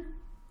senior.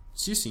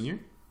 Is he a senior?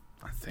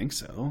 I think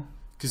so.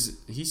 Because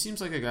he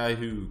seems like a guy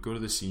who go to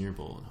the Senior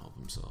Bowl and help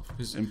himself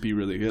and be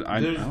really good.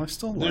 I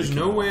still like. There's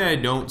no way I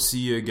don't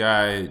see a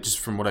guy, just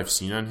from what I've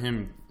seen on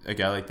him, a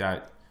guy like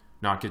that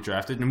not get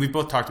drafted. And we've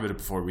both talked about it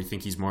before. We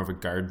think he's more of a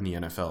guard in the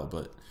NFL,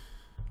 but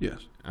yes,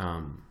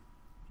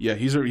 yeah,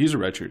 he's a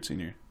redshirt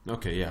senior.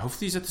 Okay, yeah.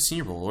 Hopefully he's at the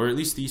Senior Bowl or at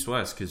least the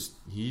East-West because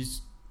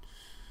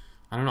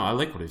I don't know. I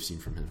like what I've seen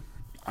from him.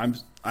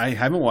 I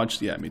haven't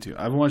watched. Yeah, me too.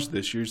 I haven't watched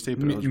this year's tape,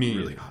 but I was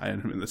really high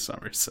on him in the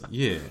summer. So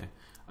yeah.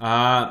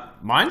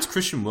 Mine's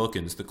Christian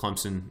Wilkins, the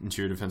Clemson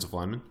interior defensive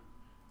lineman.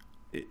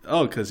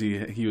 Oh, because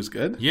he was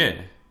good?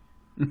 Yeah.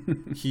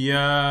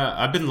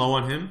 I've been low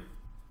on him.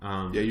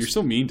 Yeah, you're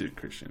so mean to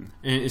Christian.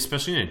 And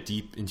especially in a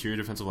deep interior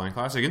defensive line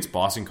class. Against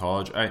Boston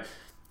College,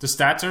 the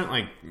stats aren't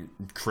like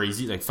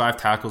crazy, like 5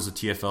 tackles a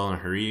TFL in a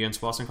hurry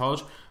against Boston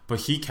College,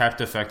 but he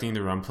kept affecting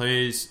the run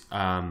plays,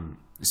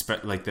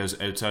 like those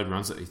outside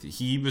runs.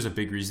 He was a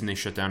big reason they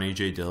shut down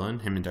A.J. Dillon,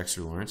 him and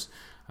Dexter Lawrence.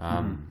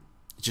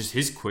 Just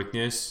his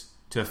quickness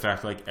to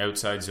affect like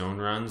outside zone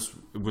runs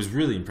was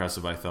really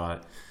impressive, I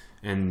thought.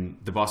 And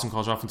the Boston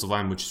College offensive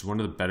line, which is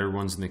one of the better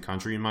ones in the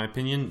country in my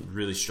opinion,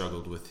 really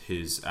struggled with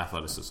his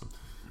athleticism.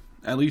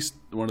 At least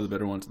one of the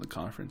better ones in the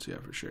conference, yeah,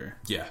 for sure.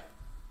 Yeah.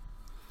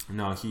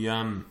 No,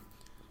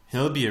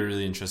 he'll be a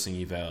really interesting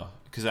eval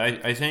because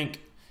I think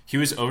he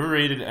was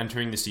overrated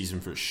entering the season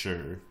for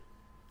sure.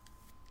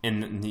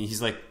 And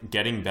he's like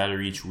getting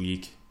better each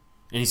week.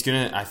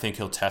 And I think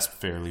he'll test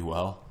fairly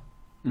well.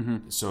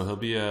 Mm-hmm. So he'll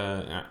be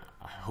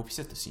I hope he's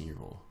at the Senior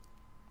Bowl.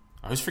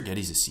 I always forget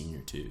he's a senior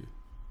too.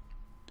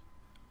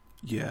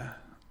 Yeah,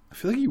 I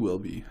feel like he will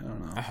be. I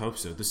don't know. I hope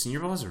so. The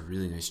Senior Bowl has a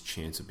really nice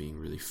chance of being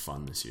really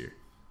fun this year.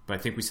 But I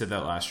think we said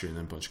that last year, and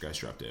then a bunch of guys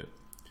dropped out.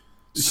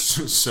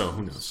 So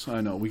who knows?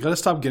 I know. We got to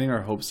stop getting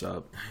our hopes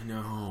up. I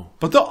know.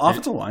 But the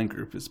offensive line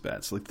group is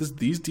bad. So like if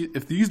these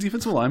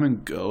defensive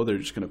linemen go, they're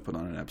just going to put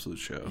on an absolute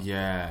show.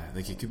 Yeah,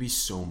 like it could be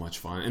so much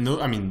fun. And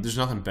I mean, there's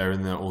nothing better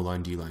than the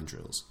O-line, D-line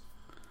drills.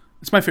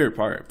 It's my favorite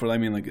part, but I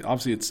mean, like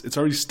obviously, it's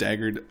already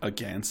staggered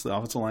against the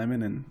offensive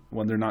linemen, and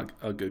when they're not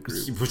a good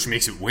group, which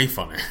makes it way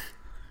funner.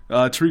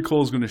 Tariq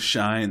Cole's going to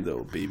shine,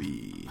 though,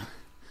 baby.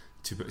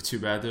 Too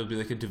bad there'll be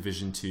like a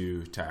Division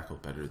II tackle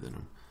better than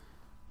him.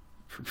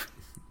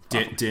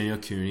 Daniel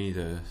Cooney,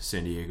 the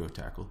San Diego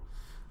tackle.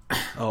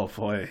 Oh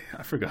boy,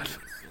 I forgot.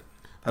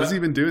 How's he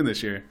been doing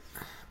this year?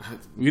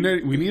 We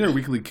need a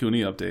weekly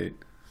Cooney update.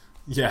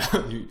 Yeah,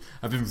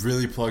 I've been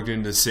really plugged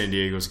into San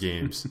Diego's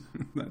games.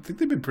 I think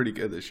they've been pretty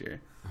good this year.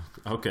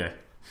 Okay.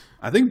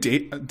 I think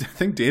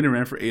Dana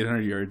ran for 800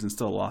 yards and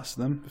still lost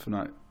them, if I'm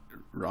not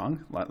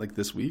wrong, like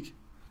this week.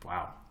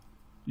 Wow.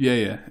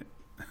 Yeah.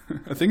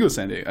 I think it was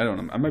San Diego. I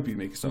don't know. I might be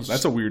making stuff.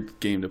 That's a weird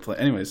game to play.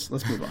 Anyways,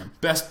 let's move on.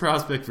 Best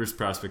prospect versus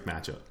prospect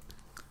matchup.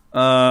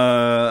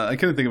 I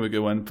couldn't think of a good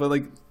one, but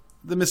like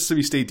the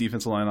Mississippi State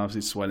defensive line,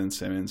 obviously Sweat and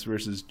Simmons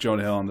versus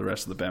Jonah Hill and the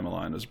rest of the Bama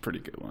line was a pretty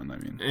good one. I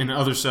mean, and the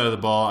other side of the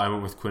ball, I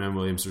went with Quinnen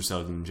Williams or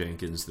Sheldon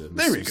Jenkins. There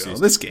we go. State.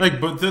 This game,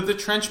 but the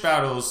trench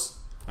battles.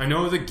 I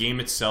know the game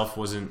itself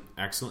wasn't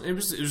excellent. It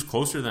was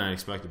closer than I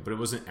expected, but it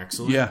wasn't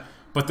excellent. Yeah.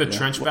 But the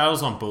trench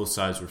battles on both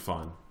sides were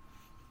fun.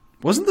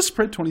 Wasn't the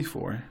spread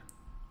 24?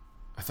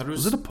 I thought it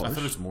was. Was it a push? I thought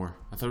it was more.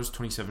 I thought it was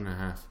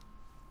 27.5.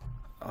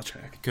 I'll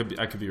check.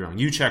 I could be wrong.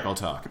 You check. I'll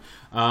talk.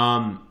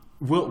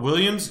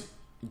 Williams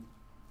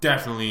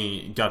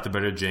definitely got the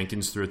better of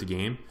Jenkins throughout the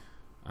game.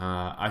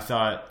 I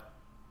thought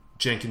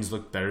Jenkins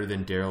looked better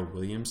than Darrell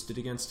Williams did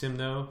against him,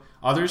 though.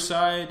 Other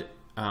side,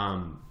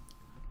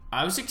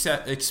 I was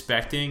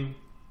expecting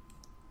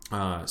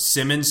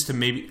Simmons to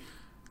maybe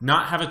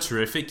not have a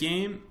terrific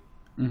game,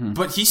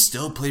 but he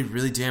still played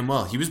really damn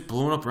well. He was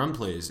blowing up run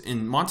plays.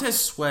 And Montez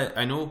Sweat,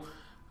 I don't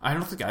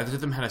think either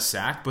of them had a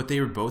sack, but they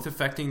were both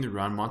affecting the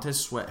run. Montez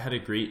Sweat had a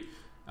great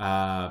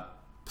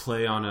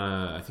play on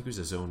I think it was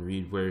a zone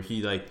read where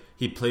he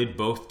played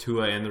both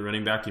Tua and the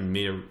running back and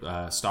made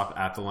a stop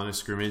at the line of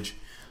scrimmage.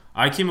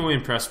 I came away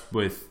impressed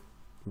with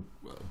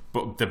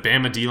the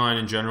Bama D-line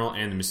in general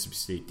and the Mississippi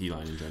State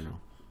D-line in general.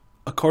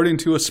 According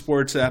to a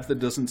sports app that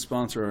doesn't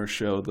sponsor our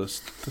show,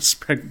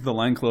 the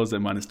line closed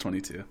at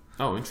 -22.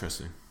 Oh,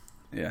 interesting.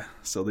 Yeah,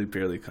 so they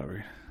barely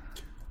covered.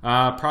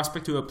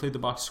 Prospect who played the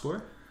box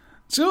score?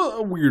 Still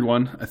a weird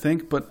one, I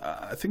think, but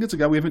I think it's a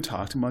guy we haven't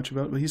talked much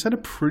about. But he's had a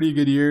pretty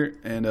good year,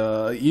 and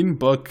Ian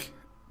Book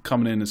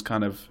coming in has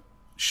kind of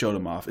showed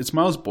him off. It's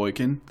Miles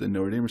Boykin, the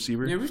Notre Dame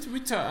receiver. Yeah,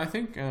 I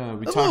think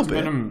we talked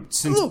about him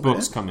since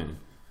Book's come in.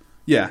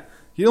 Yeah,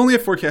 he only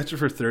had 4 catches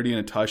for 30 and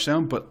a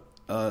touchdown, but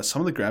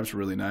some of the grabs were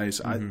really nice.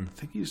 I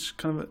think he's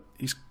kind of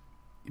he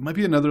might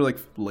be another like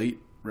late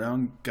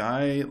round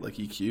guy like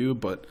EQ,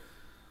 but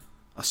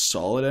a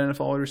solid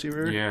NFL wide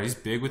receiver. Yeah, he's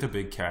big with a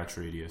big catch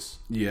radius.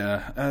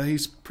 Yeah,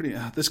 he's pretty.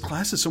 This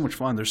class is so much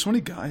fun. There's so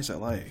many guys I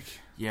like.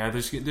 Yeah,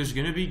 there's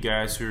going to be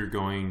guys who are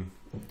going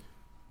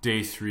late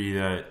day three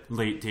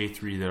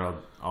that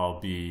I'll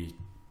be.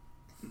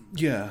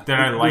 Yeah, that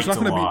I liked a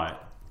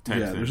lot.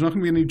 There's not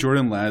going to be any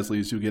Jordan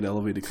Lasleys who get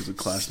elevated because the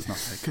class is not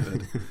that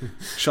good.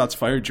 Shots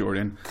fired,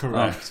 Jordan.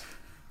 Correct.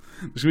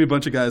 There's going to be a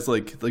bunch of guys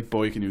like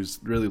Boykin who's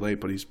really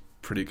late, but he's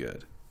pretty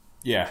good.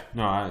 Yeah,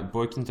 no,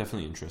 Boykin's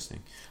definitely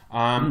interesting.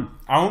 I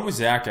went with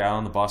Zach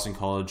Allen, the Boston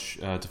College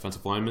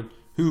defensive lineman,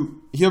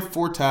 who he had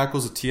 4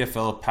 tackles, a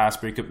TFL, a pass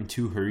breakup, and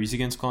 2 hurries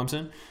against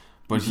Clemson.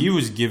 But he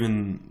was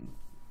given...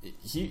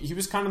 He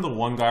was kind of the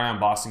one guy on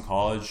Boston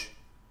College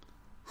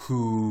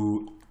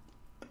who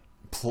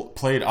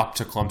played up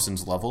to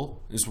Clemson's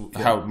level, is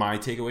how my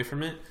takeaway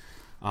from it.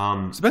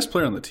 He's the best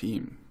player on the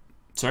team.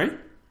 Sorry?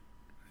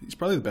 He's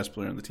probably the best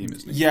player on the team,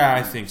 isn't he? Yeah,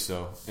 I think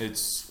so.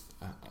 It's...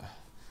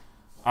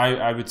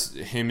 I would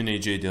him and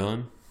AJ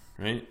Dillon,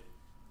 right?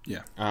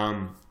 Yeah.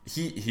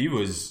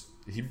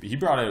 He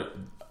brought out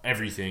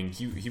everything.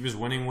 He was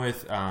winning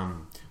with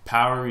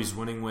power. He's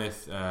winning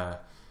with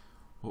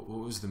what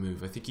was the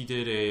move? I think he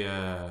did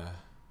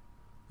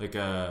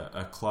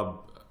a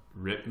club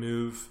rip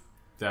move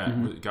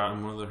that got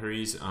him one of the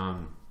hurries.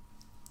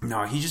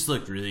 No, he just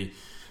looked really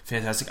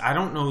fantastic. I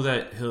don't know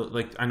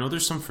that I know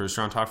there's some first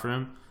round talk for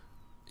him.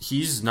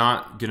 He's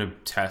not going to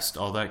test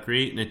all that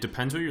great, and it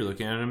depends what you're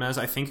looking at him as.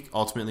 I think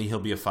ultimately he'll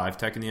be a 5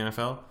 tech in the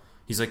NFL.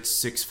 He's like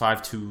 6'5",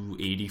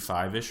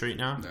 285-ish right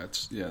now.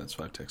 That's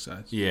 5 tech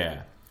size.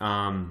 Yeah.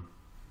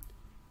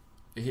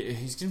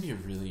 He's going to be a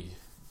really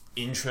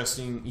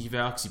interesting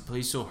eval because he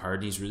plays so hard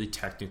and he's really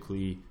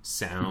technically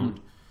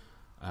sound.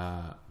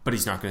 But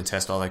he's not going to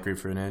test all that great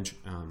for an edge.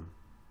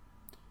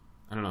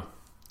 I don't know.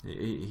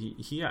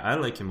 I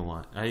like him a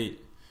lot. I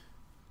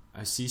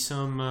see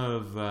some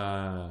of...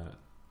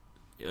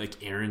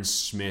 like Aaron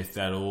Smith,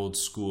 that old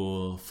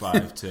school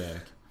 5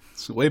 tech.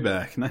 It's way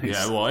back. Nice.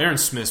 Yeah, well, Aaron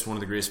Smith's one of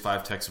the greatest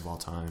 5 techs of all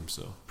time.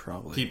 So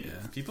probably.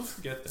 People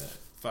forget that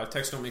 5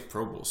 techs don't make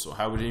Pro Bowls. So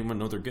how would anyone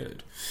know they're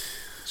good?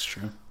 It's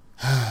true.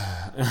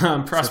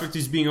 Prospect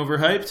who's being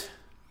overhyped?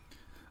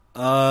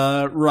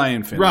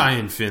 Ryan Finley.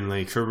 Ryan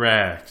Finley,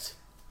 correct.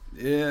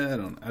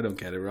 Yeah, I don't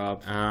get it,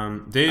 Rob. I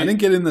didn't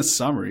get it in the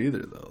summer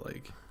either, though.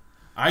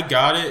 I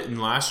got it in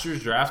last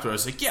year's draft where I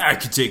was like, yeah, I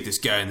could take this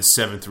guy in the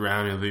 7th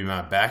round. He'll be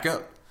my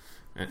backup.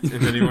 And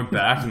then he went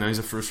back, and now he's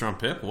a first-round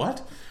pick.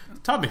 What?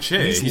 Todd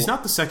McShay. He's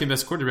not the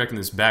second-best quarterback in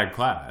this bad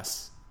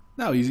class.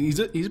 No, he's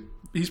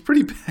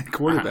pretty bad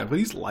quarterback, but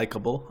he's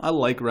likable. I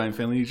like Ryan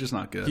Finley. He's just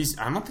not good.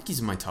 I don't think he's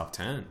in my top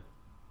 10.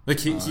 Like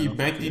he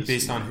might be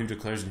based on who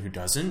declares and who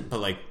doesn't,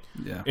 but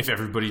if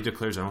everybody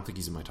declares, I don't think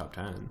he's in my top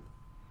 10.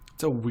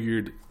 It's a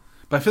weird,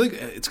 but I feel like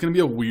it's going to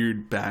be a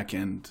weird back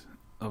end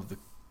of the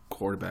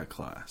quarterback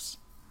class.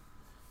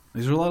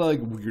 There's a lot of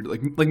weird,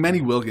 like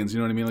Manny Wilkins, you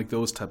know what I mean, like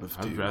those type of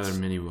dudes. I'd rather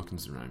Manny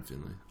Wilkins than Ryan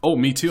Finley. Oh,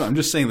 me too. I'm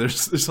just saying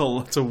there's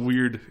a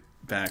weird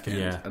back end.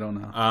 Yeah. I don't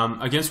know.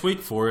 Against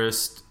Wake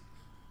Forest,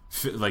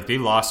 they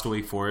lost to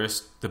Wake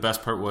Forest. The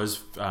best part was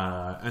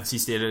NC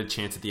State had a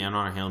chance at the end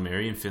on a Hail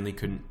Mary, and Finley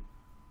couldn't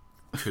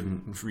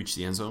reach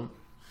the end zone.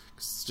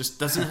 It just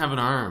doesn't have an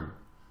arm.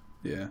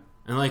 Yeah.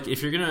 And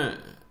if you're gonna,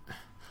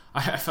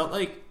 I felt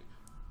like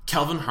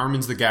Kelvin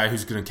Harmon's the guy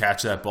who's gonna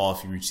catch that ball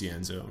if you reach the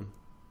end zone,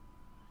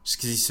 just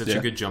because he's such a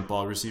good jump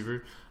ball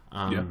receiver.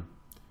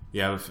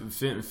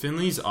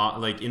 Finley's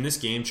in this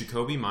game,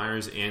 Jacoby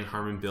Myers and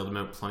Harmon bailed him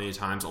out plenty of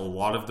times. A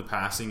lot of the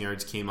passing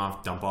yards came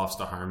off dump offs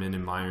to Harmon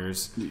and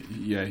Myers.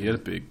 Yeah, he had a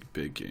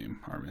big game,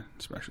 Harmon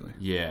especially.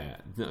 Yeah,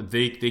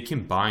 they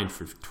combined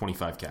for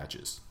 25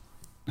 catches.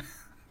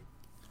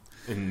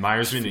 And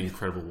Myers made an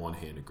incredible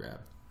one-handed grab.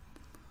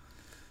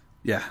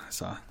 Yeah, I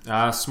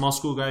saw. Small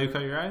school guy who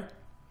caught your eye?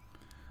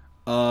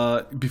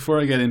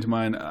 Before I get into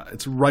mine,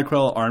 it's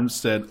Ryquell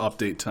Armstead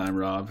update time,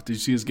 Rob. Did you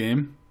see his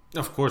game?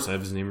 Of course, I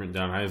have his name written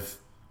down. I have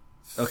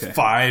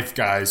 5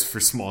 guys for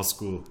small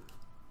school.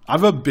 I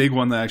have a big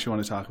one that I actually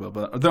want to talk about,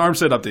 but the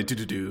Armstead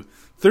update,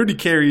 30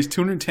 carries,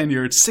 210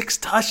 yards, 6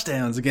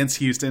 touchdowns against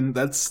Houston.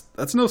 That's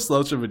no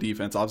slouch of a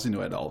defense. Obviously,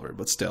 no Ed Oliver,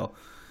 but still.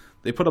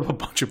 They put up a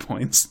bunch of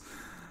points.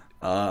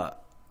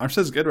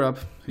 Armstead's good, Rob.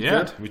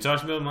 Good. We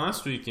talked about him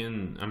last week,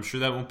 and I'm sure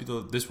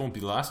this won't be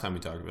the last time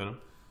we talk about him.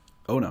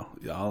 Oh no,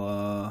 yeah,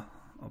 I'll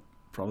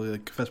probably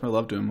confess my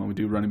love to him when we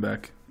do running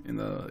back in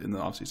the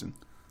off season.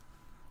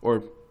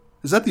 Or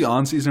is that the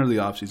on season or the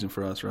off season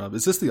for us, Rob?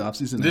 Is this the off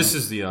season? This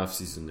is the off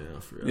season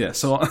now for us. Yeah,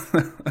 so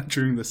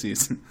during the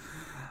season,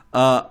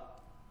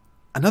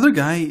 another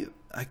guy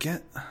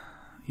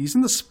he's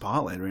in the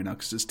spotlight right now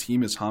because his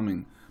team is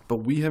humming. But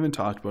we haven't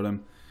talked about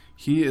him.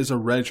 He is a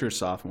redshirt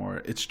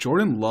sophomore. It's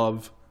Jordan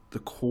Love, the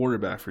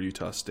quarterback for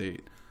Utah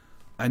State.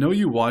 I know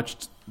you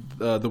watched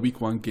the Week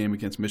 1 game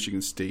against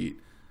Michigan State.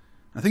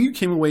 I think you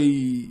came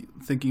away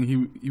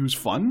thinking he was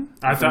fun.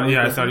 I thought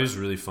he was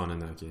really fun in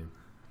that game.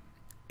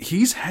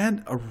 He's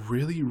had a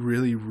really,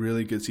 really,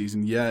 really good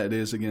season. Yeah, it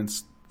is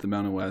against the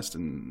Mountain West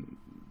and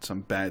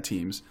some bad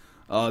teams.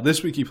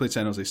 This week he played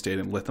San Jose State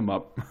and lit them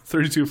up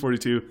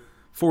 32-42,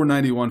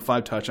 491,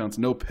 5 touchdowns,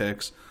 no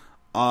picks.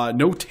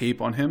 No tape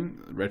on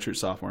him, redshirt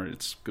sophomore.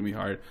 It's going to be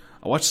hard.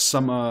 I watched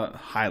some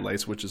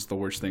highlights, which is the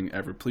worst thing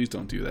ever. Please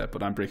don't do that,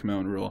 but I'm breaking my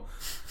own rule.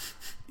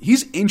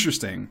 He's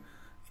interesting.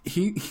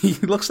 He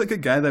looks like a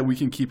guy that we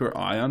can keep our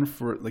eye on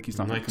for, like, he's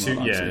not going to come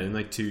out. Yeah, in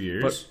like 2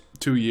 years. But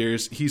 2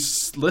 years.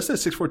 He's listed at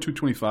 6'4",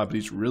 225, but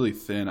he's really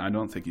thin. I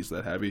don't think he's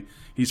that heavy.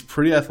 He's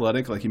pretty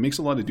athletic. Like, he makes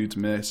a lot of dudes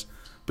miss,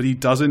 but he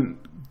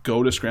doesn't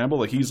go to scramble.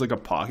 Like, he's like a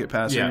pocket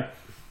passer. Yeah.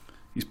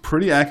 He's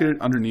pretty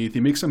accurate underneath. He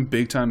makes some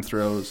big-time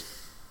throws.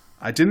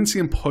 I didn't see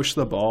him push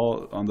the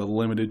ball on the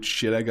limited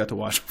shit I got to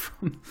watch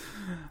from.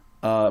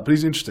 But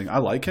he's interesting. I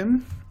like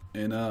him,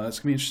 and it's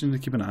going to be interesting to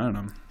keep an eye on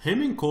him.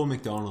 Him and Cole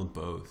McDonald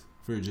both.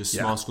 For just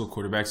small school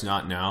quarterbacks,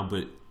 not now,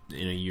 but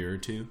in a year or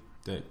two.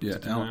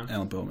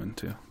 Alan Bowman,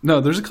 too.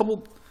 No, there's a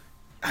couple.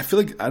 I feel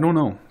like, I don't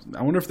know.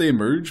 I wonder if they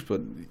emerge,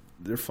 but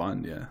they're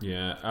fun, yeah.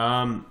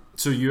 Yeah.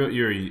 So you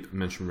already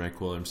mentioned Red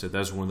Quiller. So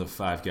that's one of the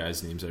 5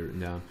 guys' names I've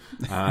written down.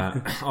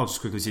 I'll just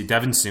quickly say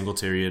Devin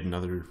Singletary had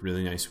another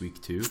really nice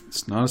week, too.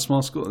 It's not a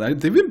small school.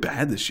 They've been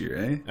bad this year,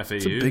 eh? FAU?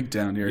 It's a big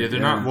down year. Yeah, they're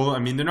not. Well, I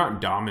mean, they're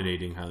not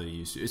dominating how they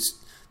used to.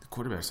 The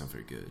quarterback's not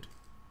very good.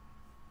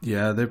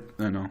 Yeah,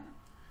 I know.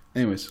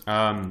 Anyways, keep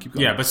going.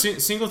 Yeah, but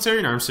Singletary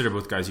and Armstead are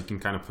both guys you can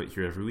kind of put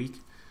here every week.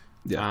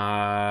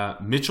 Yeah.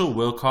 Mitchell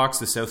Wilcox,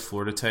 the South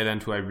Florida tight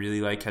end, who I really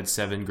like, had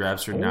 7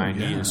 grabs for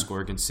 90 and a score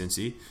against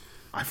Cincy.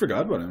 I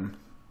forgot about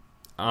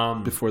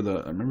him. Before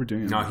I remember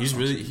doing it. No, he's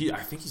really.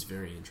 I think he's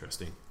very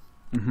interesting.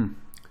 Mm-hmm.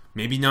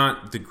 Maybe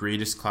not the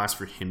greatest class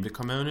for him to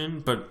come out in,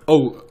 but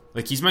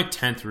he's my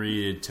 10th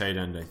rated tight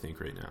end, I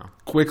think, right now.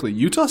 Quickly,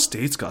 Utah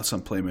State's got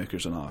some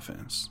playmakers on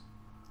offense.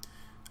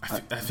 I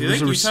feel like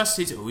Utah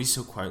State's always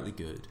so quietly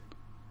good.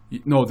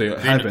 No, they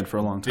have been for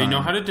a long time. They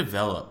know how to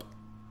develop.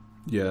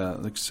 Yeah,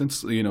 like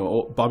since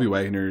Bobby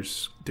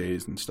Wagner's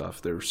days and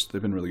stuff,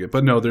 they've been really good.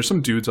 But no, there's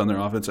some dudes on their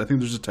offense. I think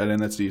there's a tight end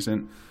that's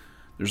decent.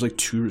 There's like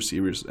 2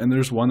 receivers, and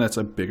there's one that's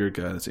a bigger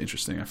guy that's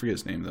interesting. I forget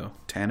his name though,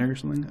 Tanner or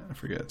something. I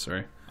forget.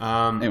 Sorry.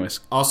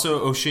 Anyways,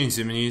 also O'Shane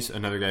Zimines,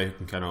 another guy who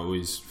can kind of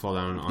always fall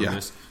down on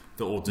this.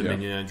 The Old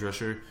Dominion edge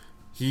rusher.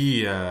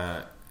 He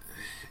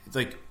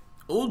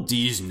Old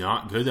D's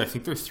not good. I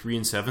think they're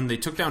 3-7. They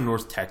took down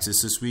North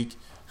Texas this week.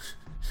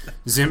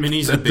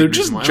 Zimines a big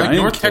reason why.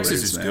 North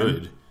Texas is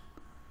good.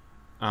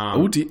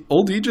 Old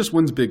D just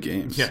wins big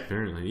games. Yeah,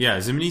 apparently. Yeah,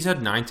 Zimines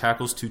had 9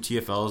 tackles, 2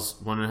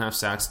 TFLs, 1.5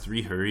 sacks,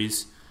 3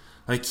 hurries.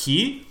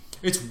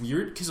 It's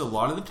weird because a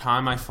lot of the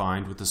time I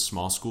find with the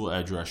small school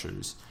edge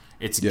rushers,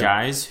 it's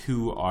guys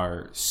who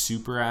are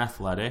super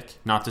athletic.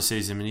 Not to say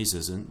Zimines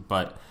isn't,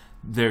 but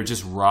they're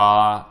just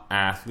raw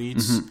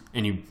athletes,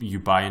 and you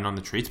buy in on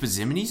the traits. But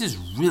Zimines is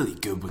really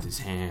good with his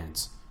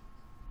hands.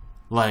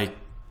 Like,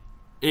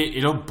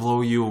 it'll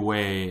blow you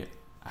away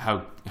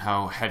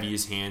how heavy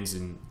his hands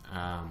and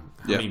how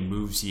many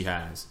moves he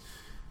has.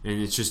 And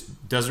it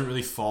just doesn't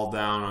really fall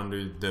down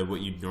under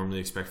what you'd normally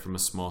expect from a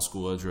small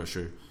school edge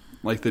rusher.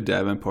 Like the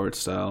Davenport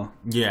style.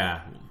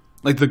 Yeah.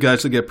 Like the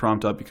guys that get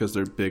prompted up because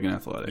they're big and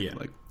athletic. Yeah.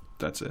 Like,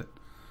 that's it.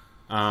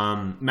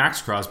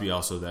 Max Crosby,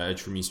 also the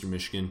edge from Eastern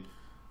Michigan,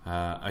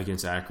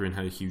 against Akron,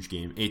 had a huge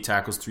game. 8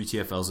 tackles, 3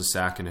 TFLs, a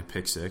sack, and a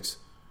pick 6.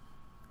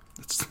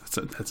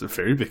 That's a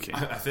very big game.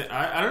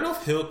 I don't know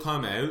if he'll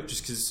come out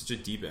just because it's such a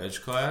deep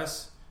edge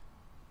class.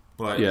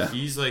 But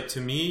he's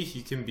to me,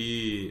 he can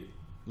be...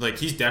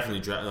 he's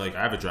definitely... I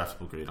have a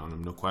draftable grade on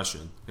him, no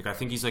question. I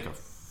think he's a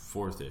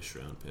 4th-ish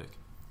round pick.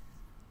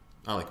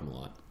 I like him a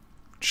lot.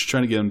 Just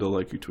trying to get him to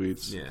like your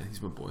tweets. Yeah,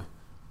 he's my boy.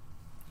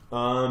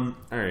 All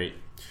right.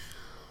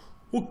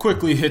 We'll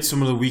quickly hit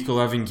some of the Week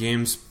 11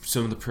 games,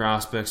 some of the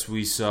prospects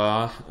we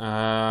saw.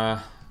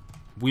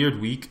 Weird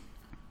week.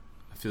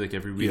 I feel like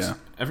every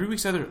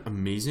week's either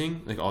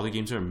amazing, all the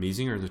games are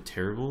amazing, or they're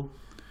terrible.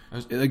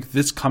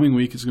 This coming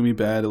week is going to be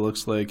bad, it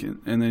looks like. And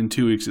then in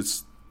 2 weeks,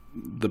 it's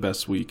the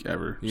best week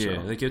ever. Yeah,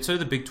 outside of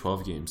the Big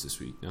 12 games this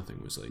week,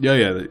 nothing was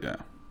Yeah.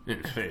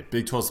 Hey,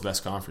 Big 12's the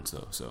best conference,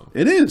 though. So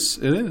It is,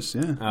 yeah.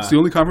 It's the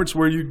only conference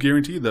where you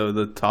guarantee, though,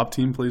 the top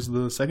team plays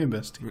the second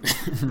best team.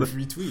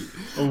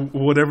 Retweet.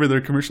 Whatever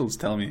their commercials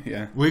tell me,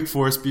 yeah. Wake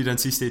Forest beat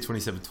NC State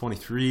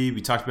 27-23.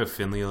 We talked about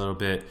Finley a little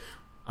bit.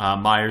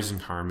 Myers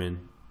and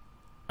Harmon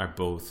are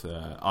both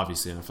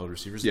obviously NFL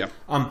receivers. Yeah.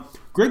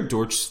 Greg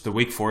Dortch, the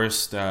Wake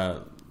Forest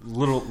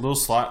little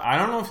slot. I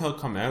don't know if he'll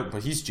come out,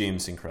 but he's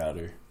Jamison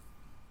Crowder.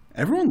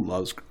 Everyone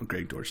loves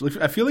Greg Dortch.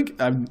 I feel like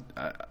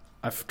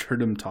I've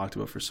heard him talked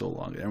about for so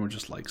long. Everyone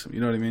just likes him. You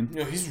know what I mean?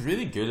 He's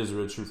really good as a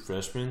redshirt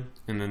freshman,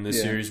 and then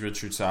this year he's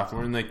redshirt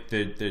sophomore. And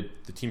the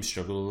team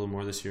struggled a little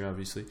more this year,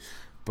 obviously.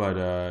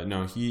 But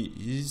no,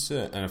 he's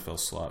an NFL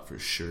slot for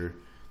sure.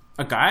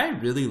 A guy I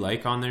really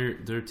like on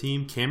their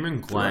team,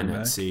 Cameron Glenn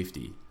at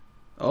safety.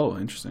 Oh,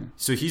 interesting.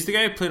 So he's the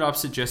guy who played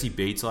opposite Jesse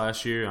Bates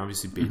last year.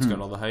 Obviously, Bates got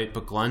all the hype,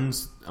 but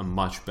Glenn's a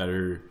much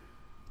better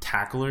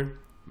tackler,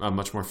 a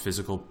much more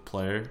physical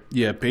player.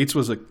 Yeah, Bates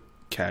was a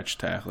catch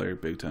tackler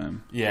big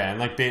time. Yeah, and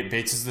like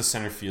Bates is the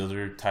center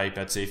fielder type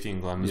at safety,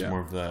 and Glenn is more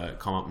of the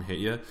come up and hit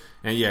you.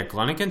 And yeah,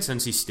 Glenn against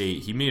NC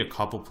State, he made a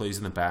couple plays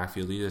in the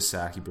backfield. He had a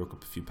sack, he broke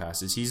up a few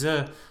passes. He's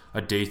a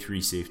day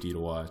 3 safety to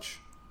watch.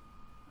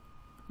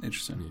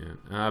 Interesting.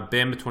 Yeah,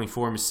 Bama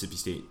 24, Mississippi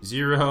State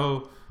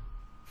 0.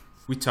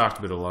 We talked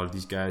about a lot of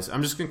these guys.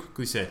 I'm just gonna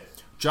quickly say,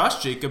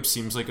 Josh Jacobs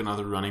seems like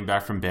another running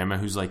back from Bama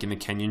who's like in the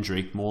Kenyon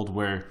Drake mold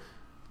where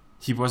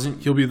he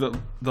wasn't. He'll be the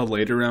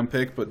later round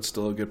pick, but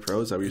still a good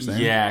pro. Is that what you're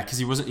saying? Yeah, because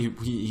he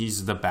wasn't.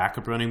 He's the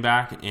backup running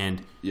back,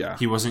 and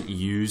he wasn't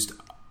used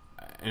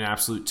an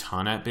absolute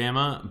ton at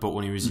Bama. But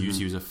when he was used,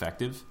 he was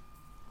effective.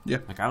 Yeah,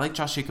 like I like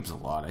Josh Jacobs a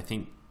lot. I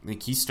think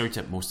like he starts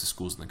at most of the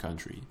schools in the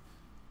country.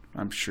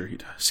 I'm sure he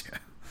does. Yeah,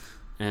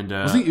 and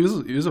he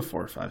was a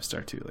 4 or 5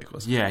 star too. Like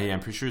wasn't yeah, I'm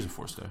pretty sure he's a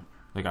 4-star,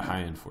 like a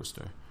high end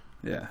 4-star.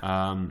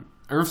 Yeah.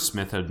 Irv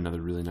Smith had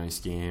another really nice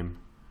game.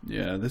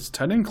 Yeah, this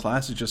tight end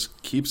class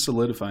just keeps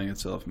solidifying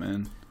itself,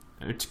 man.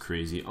 It's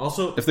crazy.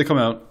 Also, if they come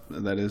out,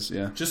 that is,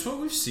 yeah. Just what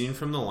we've seen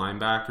from the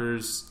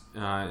linebackers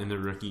in the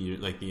rookie,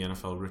 like the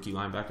NFL rookie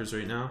linebackers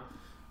right now.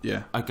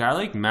 Yeah, a guy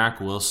like Mac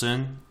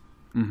Wilson.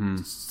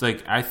 It's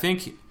like I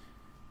think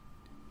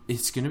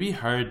it's gonna be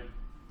hard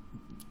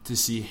to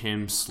see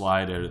him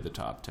slide out of the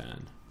top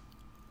 10.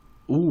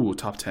 Ooh,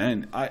 top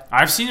 10.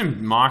 I've seen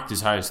him mocked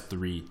as high as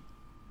 3.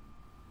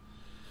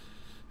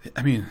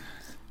 I mean,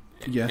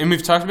 yeah. And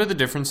we've talked about the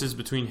differences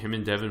between him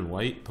and Devin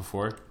White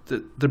before. They're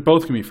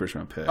both going to be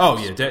first-round picks. Oh,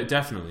 yeah,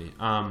 definitely.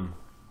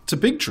 It's a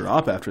big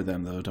drop after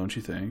them, though, don't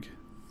you think?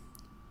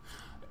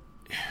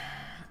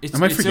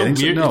 Am I forgetting?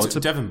 It's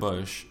Devin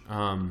Bush.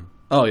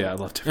 Oh, yeah, I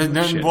love Devin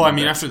Bush. Well, I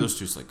mean, after those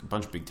two, it's like a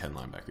bunch of Big Ten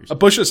linebackers. A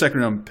Bush is a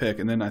second-round pick,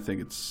 and then I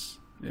think it's...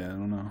 Yeah, I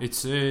don't know.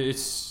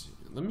 It's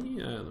let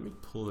me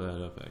pull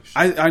that up,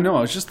 actually. I know,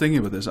 I was just thinking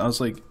about this. I was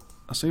thinking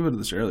about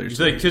this earlier.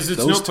 Because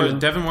it's no point.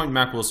 Devin White and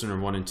Mac Wilson are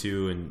 1 and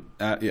 2, and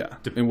yeah,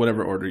 in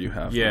whatever order you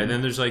have. Yeah, and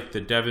then there's like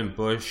the Devin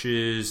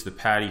Bushes, the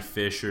Patty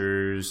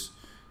Fishers.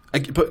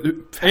 But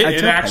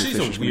it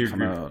actually is a weird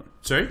group.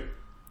 Sorry,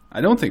 I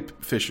don't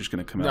think Fisher's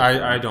going to come out.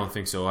 I don't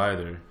think so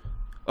either.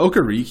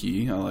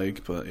 Okereke, I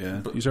like, but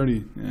yeah, he's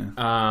already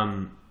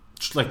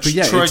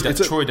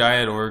Troy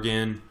Dye at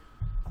Oregon.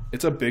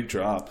 It's a big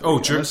drop.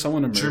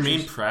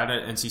 Jermaine Pratt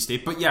at NC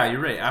State. But yeah,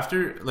 you're right.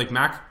 After like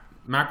Mac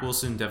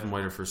Wilson, Devin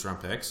White are first round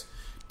picks.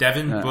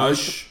 Devin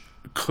Bush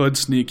could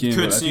sneak in.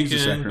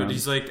 But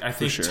he's like I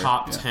think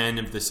top 10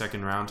 of the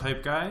second round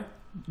type guy.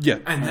 Yeah,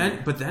 and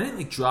then it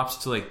like drops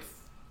to like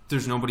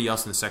there's nobody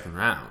else in the second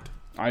round.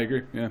 I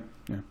agree. Yeah.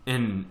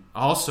 And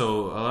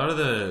also a lot of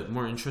the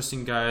more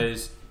interesting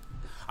guys.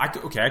 I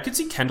could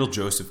see Kendall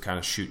Joseph kind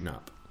of shooting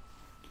up.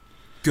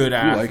 Good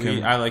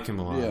athlete. I like him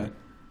a lot. Yeah.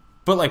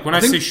 But like when I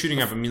say shooting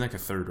up, I mean like a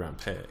third round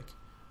pick.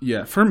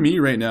 Yeah, for me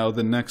right now,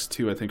 the next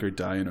two I think are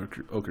Dye and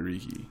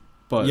Okereke.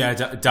 But yeah,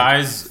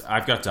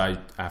 I've got Dye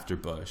after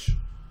Bush,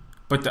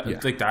 but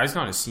like Dye's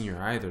not a senior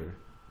either.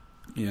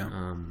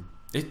 Yeah.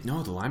 The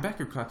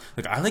linebacker class.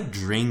 Like I like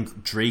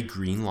Dre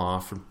Greenlaw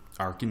from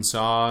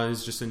Arkansas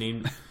is just a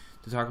name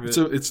to talk about.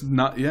 So it's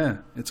not. Yeah,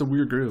 it's a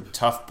weird group.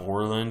 Tough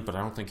Borland, but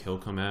I don't think he'll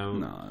come out.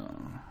 No.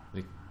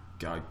 Like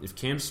God, if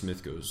Cam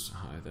Smith goes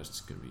high,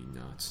 that's gonna be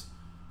nuts.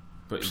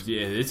 But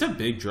yeah, it's a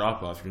big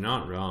drop off. You're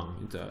not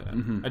wrong.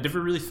 I never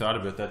really thought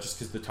about that just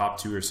because the top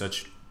 2 are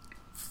such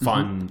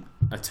fun,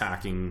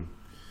 attacking,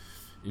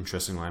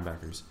 interesting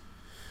linebackers.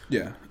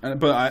 Yeah,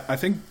 but I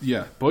think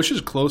Bush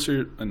is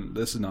closer, and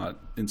this is not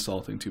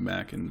insulting to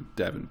Mac and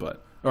Devin,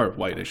 or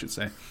White, I should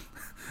say.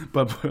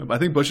 but I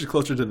think Bush is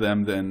closer to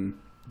them than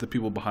the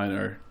people behind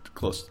are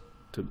close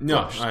to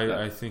Bush.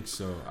 I think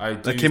so.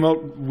 That came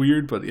out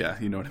weird, but yeah,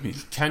 you know what I mean.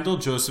 Kendall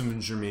Joseph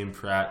and Jermaine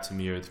Pratt to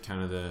me are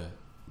kind of the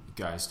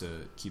guys to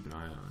keep an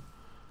eye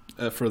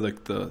on for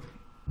like the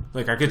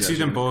I could see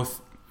them both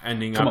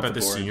ending up at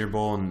the Senior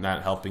Bowl and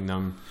that helping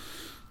them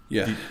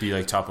be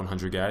like top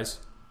 100 guys.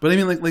 But I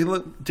mean like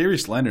look,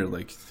 Darius Leonard,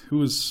 like he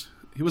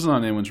wasn't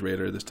on anyone's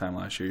radar this time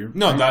last year.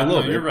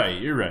 You're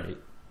right.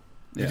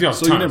 Yeah,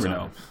 so you never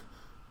know.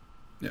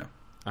 Yeah.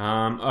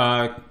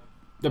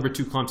 Number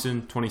 2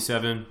 Clemson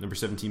 27, number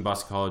 17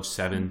 Boston College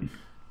 7.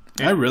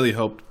 I really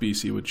hoped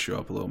BC would show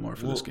up a little more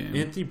for this game.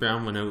 Anthony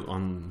Brown went out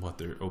on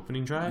their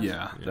opening drive.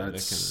 Yeah,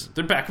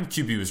 their backup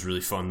QB was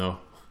really fun though.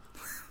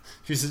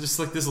 He was just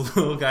like this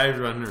little guy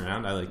running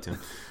around. I liked him.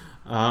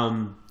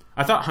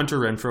 I thought Hunter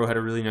Renfrow had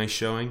a really nice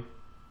showing,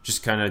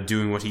 just kind of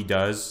doing what he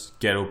does: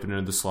 get open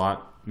into the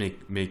slot,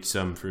 make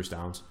some first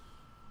downs.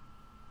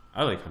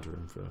 I like Hunter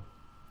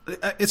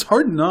Renfrow. It's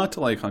hard not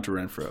to like Hunter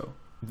Renfrow.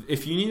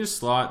 If you need a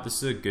slot,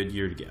 this is a good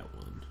year to get one.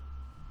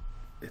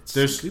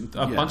 There's a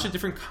bunch of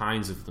different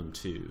kinds of them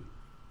too.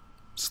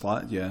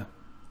 Slot, yeah.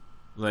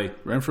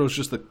 Like Renfro's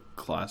just the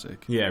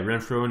classic. yeah,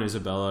 Renfro and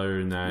Isabella are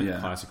in that Yeah.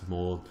 classic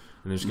mold,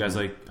 and there's guys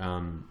like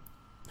oh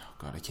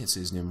god, I can't say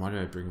his name. Why did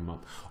I bring him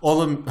up?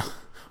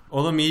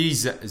 Olamide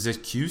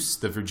Zekus,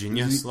 the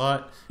Virginia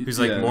slot, who's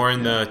like more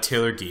in the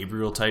Taylor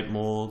Gabriel type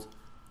mold.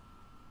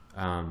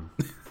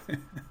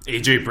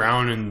 AJ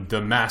Brown in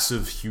the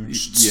massive,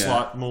 huge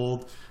slot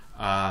mold.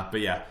 But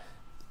yeah,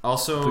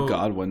 also The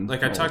Godwin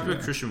Like I mold, talked about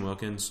yeah. Christian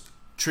Wilkins,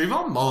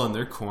 Trayvon Mullen,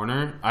 their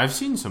corner. I've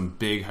seen some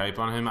big hype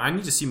on him. I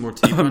need to see more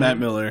tape on Matt him.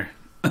 Miller.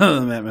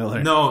 Matt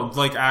Miller. No,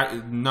 like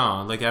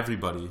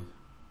everybody.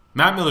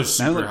 Matt Miller's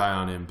super Miller- high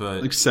on him,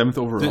 but Like 7th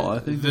overall, I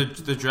think.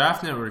 the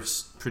draft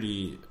network's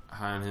pretty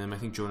high on him. I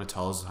think Jonah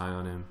Tull is high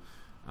on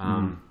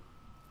him.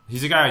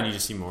 He's a guy I need to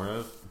see more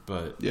of,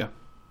 but Yeah.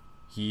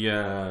 he's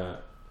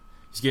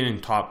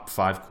getting top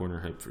 5 corner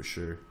hype for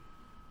sure.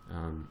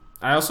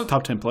 I also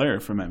Top 10 player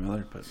for Matt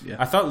Miller, but yeah.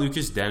 I thought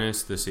Lucas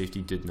Dennis, the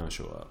safety, did not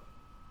show up.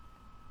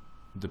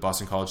 The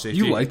Boston College safety.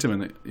 You liked him,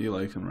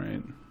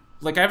 right?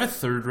 Like I have a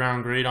 3rd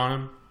round grade on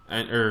him,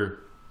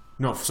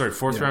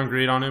 4th round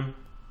grade on him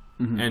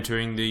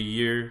entering the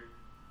year.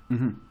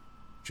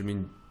 Which I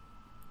mean,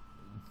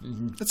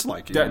 That's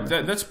like it.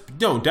 that's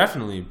no,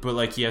 definitely, but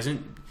like he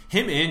hasn't.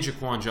 Him and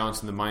Jaquan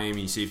Johnson, the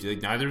Miami safety,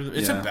 like neither.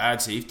 It's a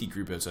bad safety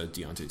group outside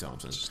Deontay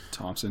Thompson.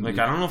 Thompson. Like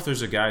I don't know if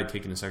there's a guy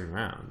taking the 2nd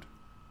round.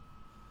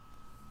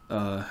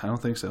 I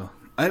don't think so.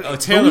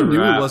 Taylor we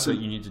knew Rapp, it wasn't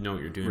but you need to know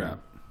what you're doing. Rapp.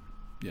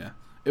 Yeah.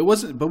 It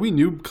wasn't, but we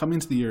knew coming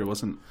into the year it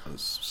wasn't a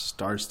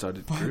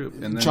star-studded group.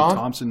 And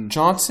then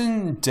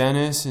Johnson,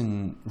 Dennis,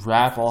 and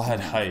Rapp all had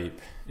hype,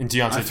 and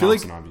Deontay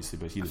Thompson obviously,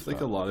 but he I think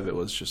a lot of it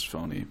was just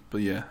phony.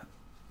 But yeah,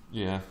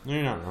 yeah,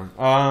 you're not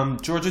wrong.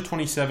 Georgia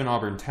 27,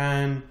 Auburn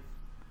 10.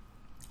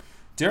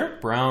 Derek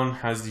Brown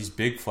has these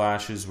big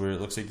flashes where it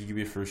looks like he could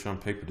be a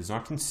 1st-round pick, but it's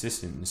not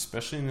consistent,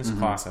 especially in this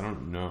class. I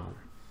don't know.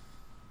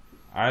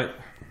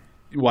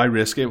 why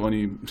risk it when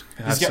you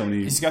have so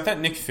many? He's got that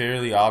Nick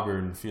Fairley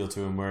Auburn feel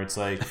to him, where it's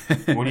like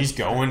when he's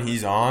going,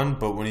 he's on,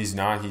 but when he's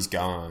not, he's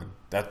gone.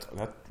 That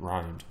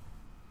rhymed.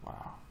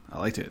 Wow. I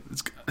liked it.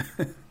 It's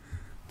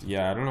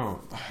Yeah, I don't know.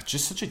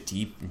 Just such a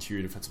deep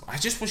interior defensive. I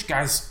just wish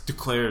guys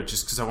declare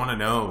just because I want to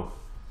know.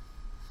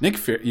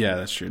 yeah,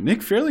 that's true.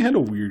 Nick Fairley had a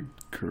weird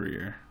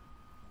career.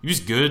 He was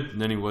good,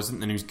 and then he wasn't,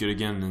 then he was good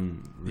again,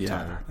 then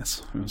retired. Yeah,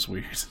 it was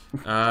weird.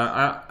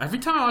 Every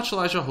time I watch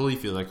Elijah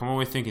Holyfield, like, I'm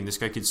always thinking this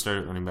guy could start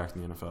at running back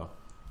in the NFL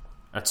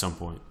at some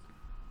point.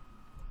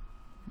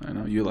 I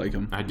know you like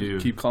him. I do.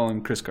 Keep calling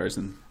him Chris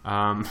Carson.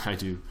 I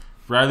do.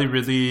 Riley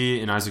Ridley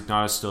and Isaac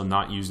Nada still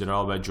not used at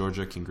all by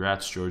Georgia.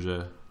 Congrats,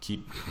 Georgia.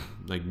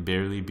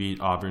 Barely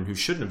beat Auburn, who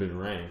shouldn't have been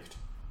ranked,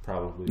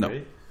 probably. No.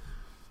 Right?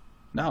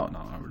 No,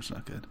 Auburn's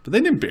not good. But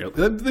they didn't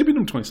barely. They beat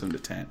him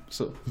 27-10.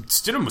 So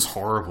Stidham was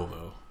horrible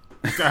though.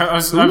 I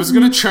was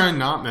gonna try and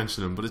not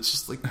mention him, but it's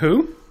just like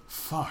who?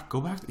 Fuck,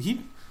 go back.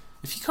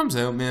 If he comes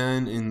out,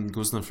 man, and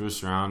goes in the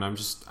 1st round,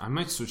 I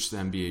might switch to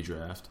the NBA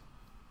draft.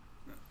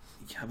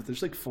 Yeah, but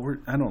there's like 4.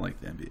 I don't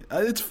like the NBA.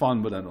 It's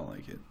fun, but I don't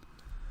like it.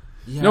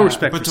 Yeah, No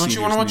respect. But for don't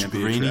you want to watch seniors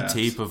in the NBA grainy drafts.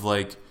 tape of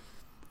like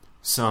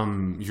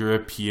some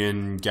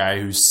European guy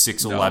who's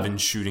 6'11"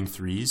 shooting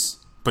threes,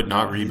 but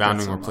not I hate that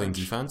rebounding so or playing much.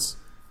 defense?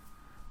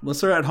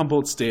 Unless they're at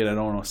Humboldt State, I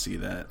don't want to see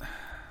that.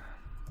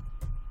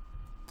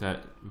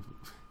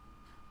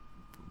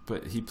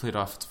 But he played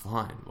offensive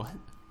line. What?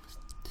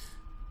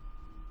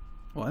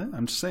 What?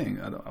 I'm just saying.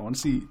 I don't want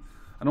to see.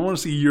 I don't want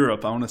to see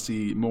Europe. I want to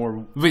see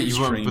more. Wait,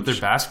 strange, but their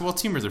basketball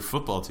team or their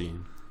football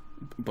team?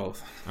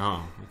 both.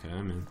 Oh, okay.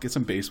 I mean, Get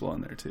some baseball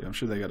in there too. I'm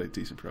sure they got a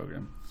decent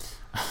program.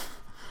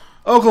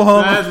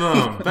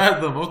 Oklahoma.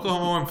 Bedlam.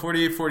 Oklahoma won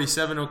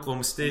 48-47.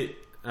 Oklahoma State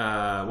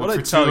went What'd I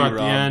for 2 tell you, at the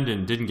Rob? end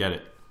and didn't get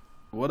it.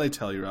 What'd I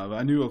tell you, Rob?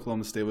 I knew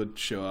Oklahoma State would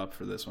show up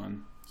for this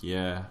one.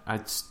 Yeah, I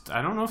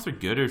don't know if they're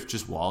good or if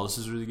just Wallace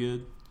is really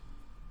good.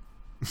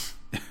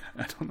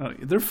 I don't know.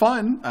 They're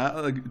fun.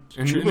 And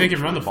Chuba they can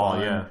was run the really ball,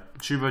 fun. yeah.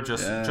 Chuba,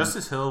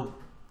 Justice Hill.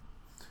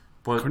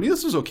 But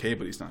Cornelius was okay,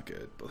 but he's not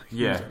good. But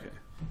he was okay.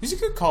 He's a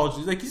good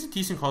college. He's a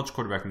decent college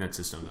quarterback in that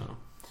system, though.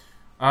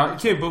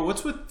 Okay, but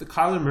what's with the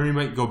Kyler Murray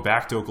might go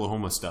back to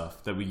Oklahoma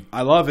stuff that we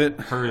I love it.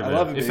 heard I about?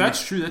 love it. If baby.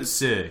 that's true, that's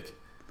sick.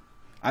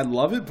 I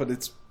love it, but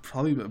it's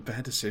probably a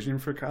bad decision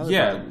for Kyler.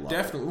 Yeah, but I love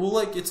definitely. Well,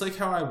 it's like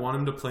how I want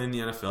him to play in the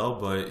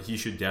NFL, but he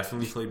should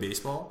definitely play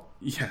baseball.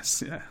 it.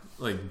 Yes, yeah.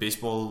 Like,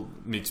 baseball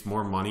makes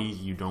more money.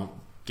 You don't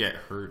get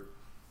hurt.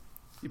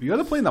 If you got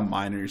to play in the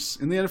minors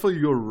in the NFL,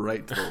 you go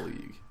right to the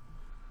league.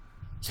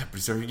 Yeah, but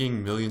he's already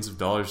getting millions of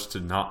dollars to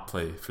not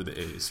play for the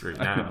A's right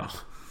I know. now.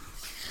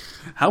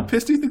 How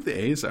pissed do you think the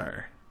A's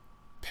are?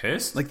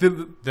 Pissed? Like that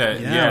he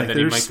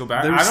there's- might go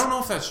back. there's- I don't know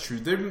if that's true.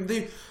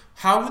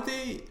 How would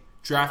they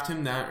draft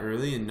him that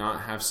early and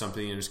not have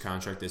something in his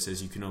contract that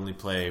says you can only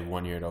play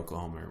 1 year at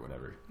Oklahoma or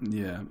whatever?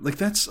 Yeah, like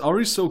that's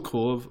already so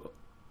cool of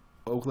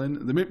Oakland.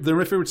 They're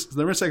my favorite.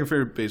 They're my second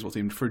favorite baseball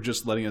team for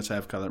just letting us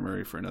have Kyler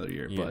Murray for another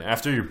year. Yeah, But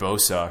after your Bo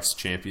Sox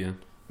champion.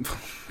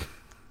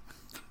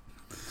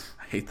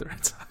 I hate the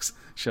Red Sox.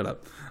 Shut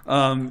up.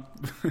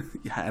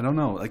 Yeah, I don't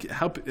know. Like,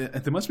 how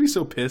they must be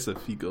so pissed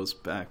if he goes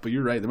back. But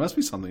you're right. There must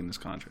be something in his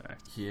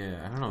contract.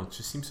 Yeah, I don't know. It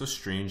just seems so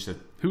strange that.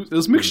 It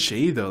was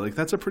McShay though. Like,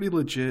 that's a pretty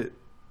legit.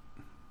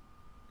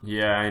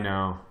 Yeah, I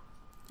know.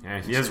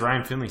 Yeah, he has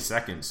Ryan Finley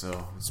second,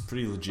 so it's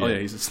pretty legit. Oh yeah,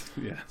 he's just,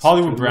 yeah.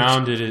 Hollywood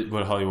Brown did it.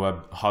 What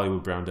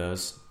Hollywood Brown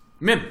does.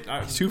 Man,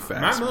 he's too fast.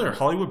 Matt Miller,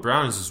 Hollywood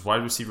Brown is his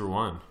wide receiver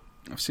 1.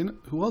 I've seen it.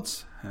 Who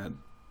else had?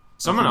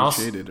 Someone else.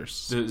 McShay did,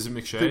 Is it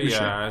McShay?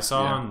 Yeah, I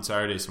saw on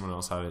Saturday someone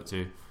else had it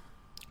too.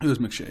 It was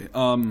McShay.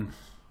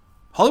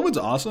 Hollywood's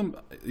awesome.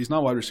 He's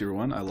not wide receiver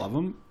 1. I love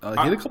him. He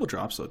had a couple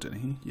drops though, didn't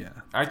he? Yeah.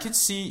 I could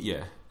see.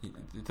 Yeah,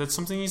 that's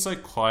something he's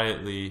like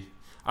quietly.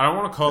 I don't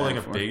want to call it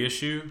like a big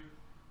issue.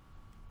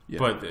 Yeah.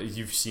 But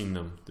you've seen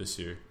them this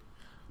year.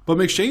 But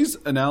McShay's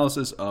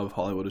analysis of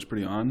Hollywood is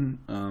pretty on.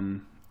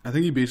 I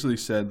think he basically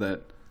said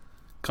that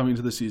coming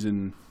to the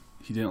season,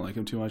 he didn't like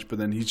him too much, but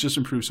then he's just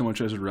improved so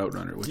much as a route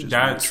runner, which is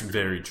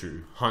very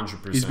true.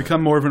 100%. He's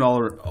become more of an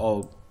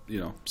all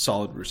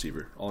solid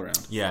receiver all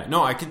around. Yeah,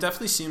 no, I can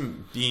definitely see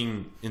him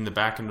being in the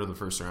back end of the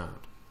first round.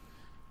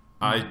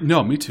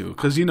 No, me too.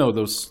 Because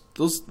those.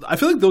 I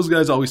feel like those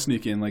guys always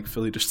sneak in, like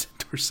Philly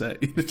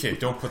Dorsett. Okay,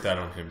 don't put that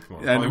on him. Come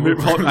on,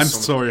 I'm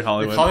sorry,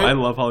 Hollywood. I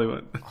love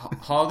Hollywood.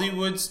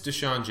 Hollywood's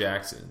Deshaun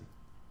Jackson.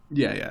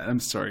 Yeah. I'm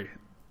sorry,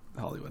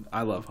 Hollywood.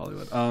 I love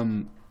Hollywood.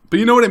 But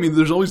you know what I mean.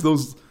 There's always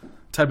those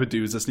type of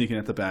dudes that sneak in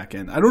at the back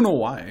end. I don't know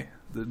why,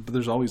 but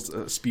there's always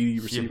speedy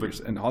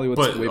receivers, and Hollywood's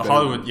way better.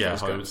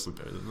 Hollywood's way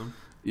better than them.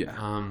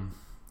 Yeah.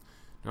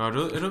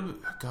 No,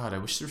 God, I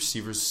wish the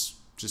receivers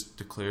just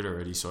declared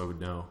already, so I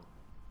would know.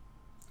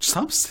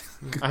 I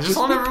just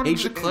want everyone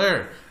to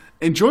declare.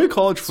 Enjoy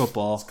college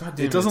football.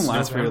 It doesn't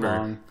last very long.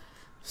 I know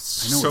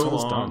it's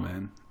almost done,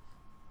 man.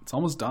 It's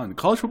almost done.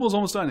 College football is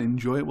almost done.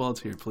 Enjoy it while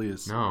it's here,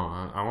 please.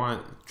 No, I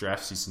want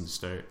draft season to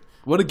start.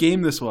 What a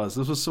game this was.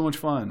 This was so much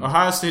fun.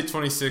 Ohio State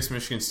 26,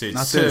 Michigan State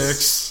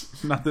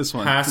 6. Not this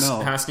one.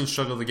 Haskins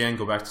struggled again.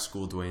 Go back to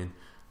school, Dwayne.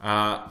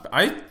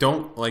 I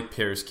don't like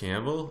Paris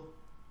Campbell.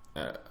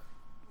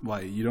 Why?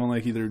 You don't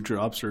like either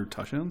drops or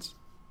touchdowns?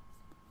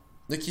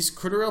 Like, he's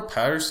Cordarrelle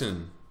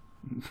Patterson.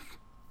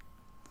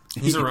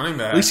 He's a running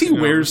back. At least he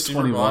wears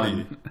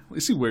 21. At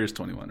least he wears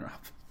 21, Rob.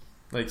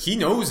 Like, he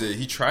knows it.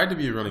 He tried to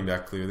be a running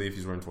back, clearly, if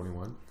he's wearing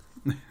 21.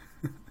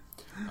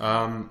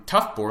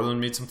 Tough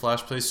Borland made some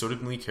flash plays. So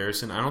did Malik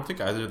Harrison. I don't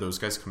think either of those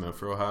guys come out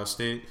for Ohio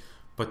State.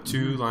 But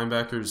two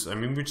linebackers. I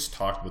mean, we just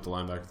talked about the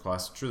linebacker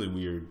class. It's really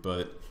weird.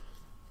 But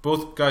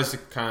both guys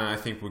that kind of,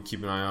 I think, would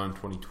keep an eye on in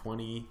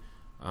 2020.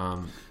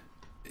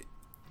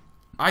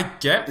 I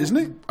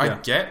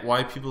get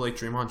why people like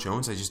Draymond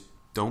Jones. I just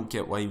don't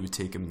get why you would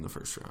take him in the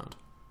first round.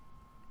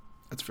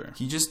 That's fair.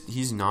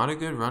 He's not a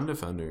good run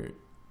defender.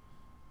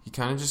 He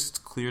kind of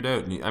just cleared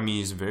out. I mean,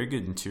 he's a very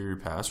good interior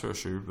pass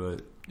rusher,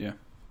 but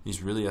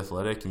he's really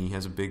athletic and he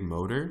has a big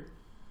motor.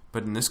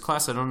 But in this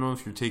class, I don't know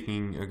if you're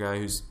taking a guy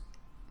who's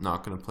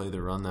not going to play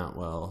the run that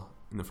well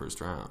in the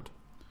first round.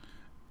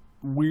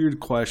 Weird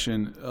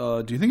question.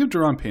 Do you think if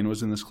Daron Payne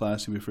was in this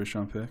class, he'd be a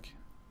first-round pick?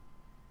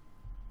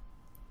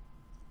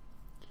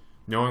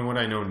 Knowing what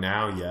I know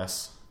now,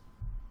 yes.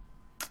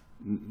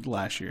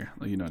 Last year,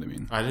 you know what I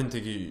mean. I didn't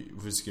think he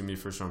was going to be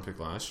a first-round pick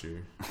last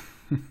year.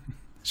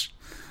 It's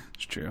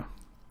true.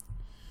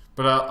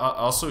 But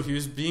also, he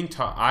was being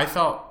taught. I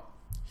thought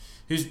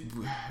it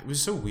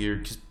was so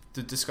weird because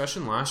the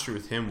discussion last year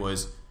with him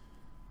was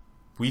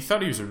we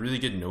thought he was a really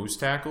good nose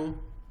tackle,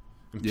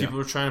 and people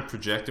were trying to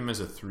project him as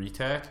a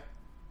 3-tech,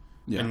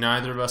 and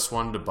neither of us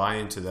wanted to buy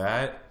into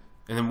that.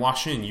 And then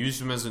Washington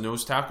used him as a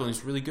nose tackle, and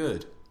he's really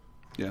good.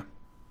 Yeah.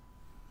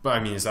 But, I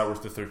mean, is that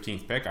worth the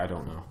 13th pick? I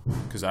don't know.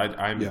 Because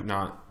I'm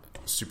not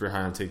super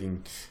high on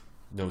taking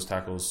nose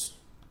tackles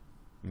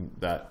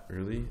that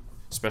early.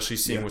 Especially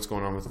seeing what's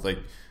going on with, like,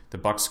 the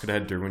Bucs could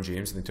have had Derwin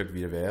James and they took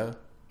Vita Vea.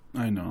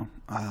 I know.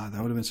 That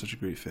would have been such a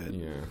great fit.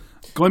 Yeah.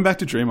 Going back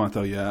to Draymond,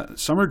 though,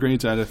 summer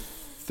grades, I had a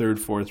 3rd,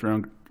 4th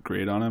round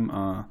grade on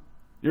him.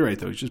 You're right,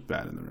 though. He's just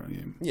bad in the run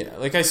game. Yeah,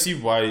 like, I see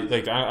why.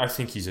 Like, I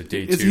think he's a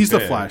day 2 He's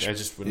pick. the flash. I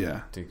just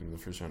wouldn't take him in the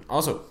first round.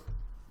 Also,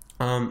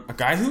 a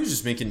guy who was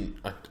just making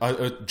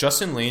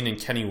Justin Lane and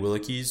Kenny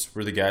Willekes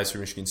were the guys for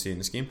Michigan State in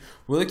this game.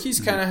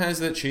 Willekes kind of has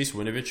that Chase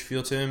Winovich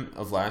feel to him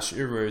of last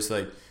year, where it's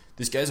like,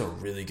 this guy's a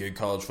really good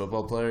college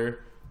football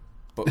player,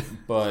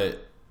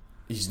 but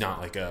he's not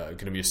like going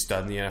to be a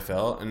stud in the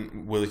NFL.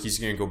 And Willekes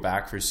going to go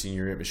back for a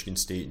senior year at Michigan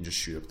State and just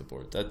shoot up the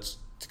board. That's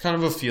kind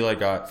of a feel I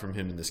got from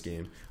him in this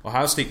game.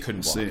 Ohio State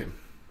couldn't block him.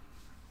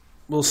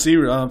 We'll see,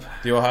 Rob.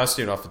 The Ohio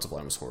State offensive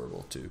line was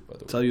horrible, too, by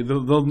the way. Tell you,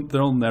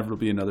 there'll never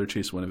be another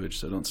Chase Winovich,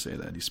 so don't say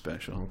that. He's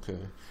special. Okay.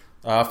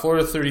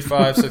 Florida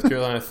 35, South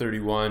Carolina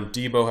 31.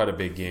 Debo had a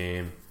big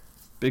game.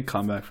 Big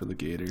comeback for the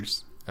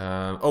Gators.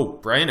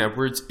 Brian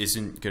Edwards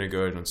isn't going to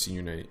go out on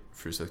senior night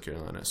for South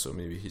Carolina, so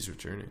maybe he's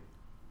returning.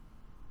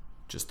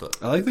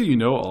 I like that you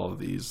know all of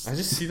these. I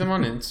just see them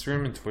on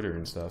Instagram and Twitter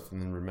and stuff, and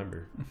then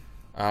remember.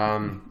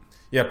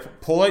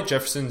 Polite,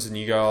 Jefferson, and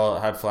Eagle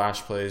had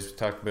flash plays. We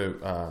talked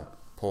about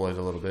Polite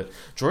a little bit.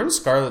 Jordan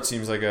Scarlett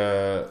seems like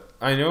a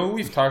I know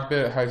we've talked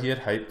about how he had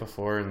hype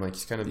before and like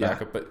he's kind of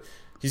backup, but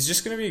he's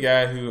just going to be a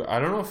guy who I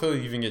don't know if he'll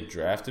even get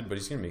drafted, but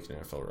he's going to make an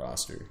NFL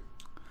roster.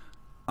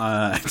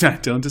 I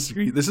don't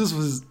disagree. This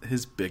was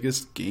his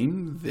biggest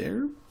game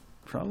there,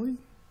 probably.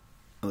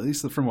 At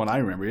least from what I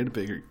remember,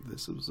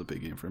 this was a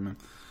big game for him.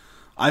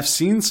 I've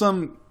seen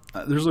some.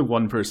 There's like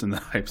one person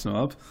that hypes him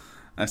up.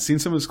 I've seen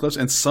some of his clips,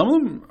 and some of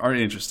them are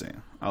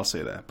interesting. I'll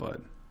say that,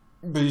 but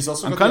he's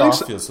also got the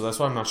off field, so that's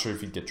why I'm not sure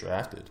if he'd get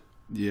drafted.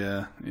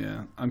 Yeah.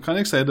 I'm kind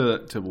of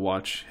excited to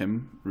watch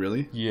him.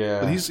 Really.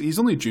 Yeah. But he's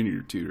only a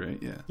junior too,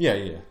 right? Yeah.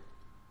 Yeah.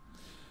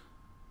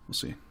 We'll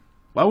see.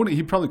 Why wouldn't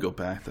he probably go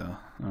back though?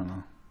 I don't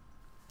know.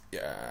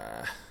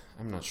 Yeah,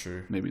 I'm not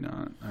sure. Maybe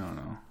not. I don't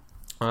know.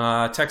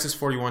 Texas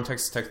 41,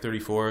 Texas Tech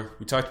 34.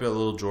 We talked about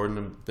Little Jordan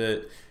a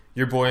bit.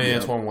 Your boy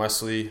Antoine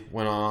Wesley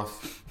went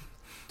off.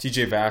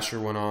 TJ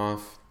Vasher went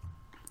off.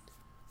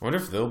 I wonder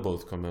if they'll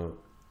both come out.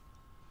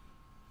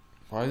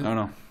 I don't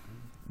know.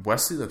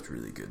 Wesley looked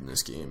really good in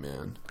this game,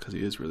 man. Because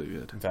he is really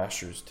good.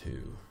 Vasher's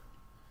too.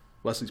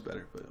 Wesley's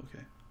better, but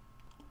okay.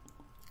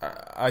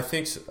 I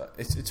think so.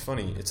 It's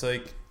funny. It's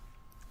like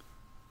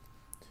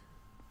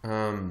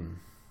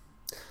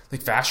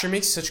Vasher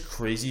makes such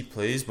crazy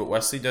plays, but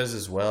Wesley does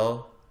as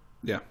well.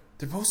 Yeah.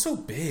 They're both so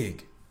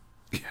big.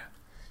 Yeah.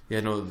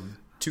 Yeah, no,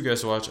 two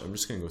guys to watch. I'm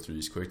just going to go through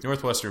these quick.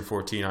 Northwestern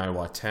 14,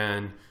 Iowa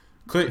 10.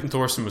 Clayton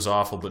Thorson was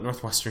awful, but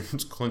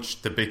Northwestern's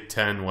clinched the Big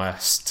Ten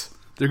West.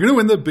 They're going to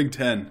win the Big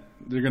Ten.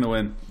 They're going to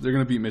win. They're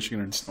going to beat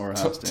Michigan or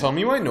Ohio State. Tell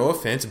me why Noah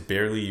Fant's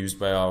barely used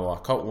by Iowa.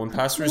 Caught one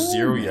pass for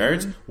 0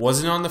 yards.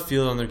 Wasn't on the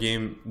field on their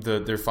game,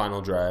 their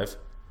final drive.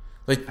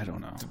 Like, I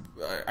don't know.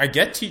 I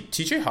get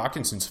TJ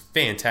Hawkinson's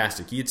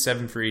fantastic. He had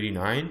 7 for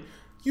 89.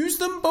 Use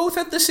them both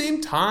at the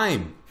same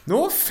time.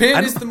 Noah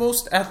Fant is the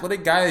most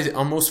athletic guy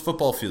on most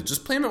football fields.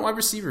 Just play him at wide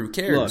receiver. Who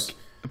cares? Look,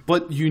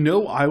 but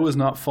I was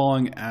not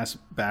falling ass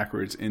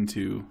backwards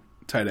into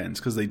tight ends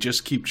because they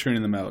just keep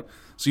churning them out.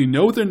 So they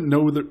know what they're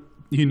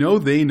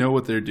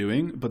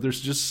doing, but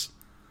there's just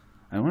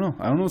I don't know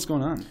what's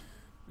going on.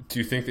 Do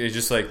you think they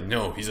just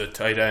no, he's a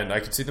tight end? I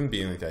could see them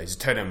being like that. He's a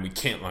tight end. We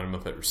can't line him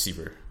up at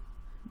receiver.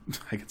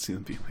 I could see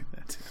them being like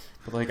that too.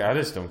 But I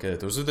just don't get it.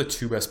 Those are the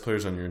two best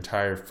players on your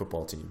entire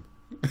football team.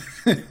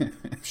 You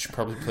should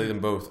probably play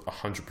them both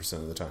 100%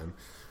 of the time.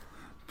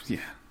 Yeah.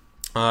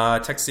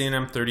 Texas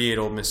A&M 38,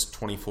 Ole Miss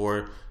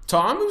 24.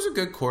 Tom was a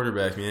good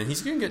quarterback, man.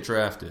 He's going to get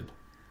drafted.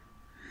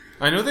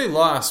 I know they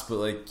lost,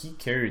 but he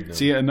carried them.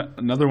 See,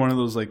 another one of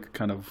those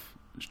kind of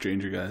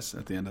stranger guys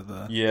at the end of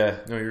the.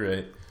 Yeah, no, you're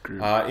right.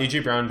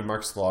 AJ Brown,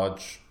 DeMarcus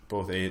Lodge,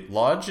 both 8.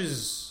 Lodge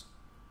is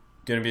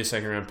going to be a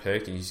second round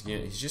pick, and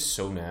he's just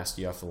so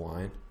nasty off the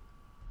line.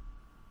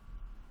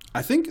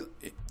 I think.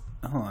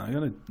 Hold on, I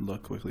gotta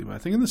look quickly, but I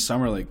think in the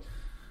summer, and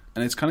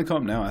it's kind of come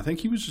up now. I think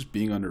he was just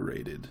being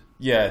underrated.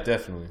 Yeah,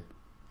 definitely.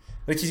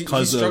 He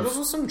struggles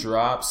with some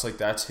drops.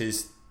 That's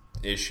his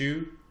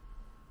issue.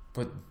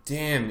 But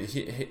damn,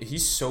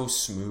 he's so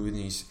smooth,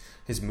 and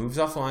his moves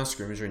off the line of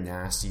scrimmage are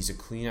nasty. He's a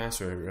clean ass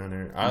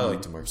runner. I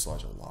like DeMarcus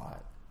Lodge a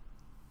lot.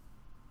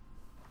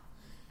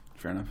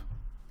 Fair enough.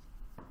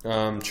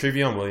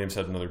 Trevion Williams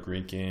had another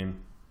great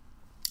game.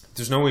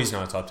 There's no way he's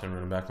not a top 10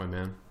 running back, my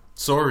man.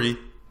 Sorry.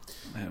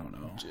 I don't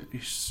know.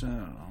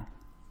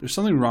 There's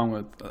something wrong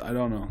with. I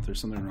don't know. There's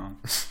something wrong.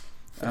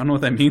 I don't know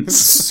what that means. It's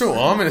so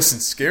ominous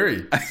and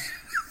scary.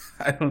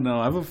 I don't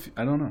know. I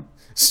don't know.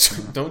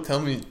 Don't tell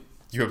me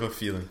you have a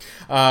feeling.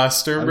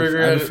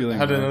 Sternberger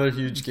had another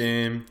huge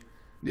game.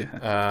 Yeah.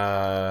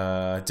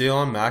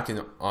 Daylon Mack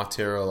and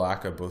Otero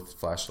Alaka both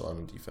flashed a lot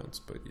on defense,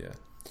 but yeah.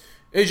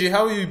 AJ,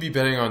 how will you be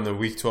betting on the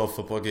Week 12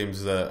 football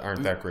games that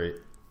aren't that great?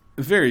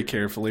 Very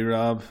carefully,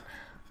 Rob.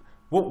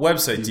 What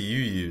website do you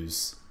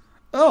use?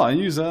 Oh, I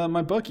use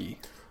my bookie.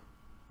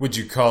 Would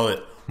you call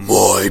it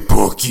my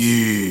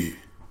bookie?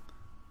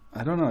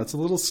 I don't know. It's a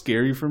little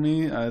scary for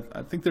me. I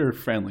think they're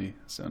friendly,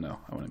 so no,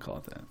 I wouldn't call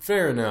it that.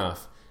 Fair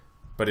enough.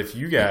 But if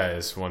you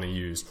guys want to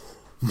use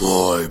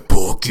my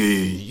bookie,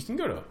 you can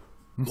go to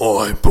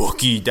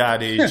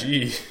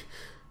mybookie.ag.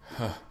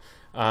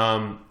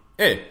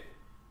 Hey,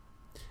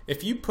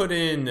 if you put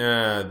in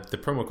the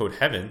promo code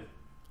HEAVEN,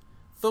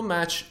 they'll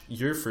match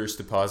your first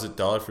deposit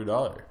dollar for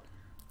dollar.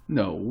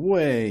 No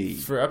way.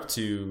 For up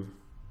to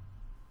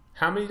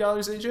how many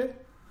dollars, AJ?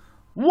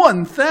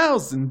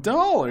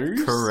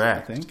 $1,000.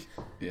 Correct. I think.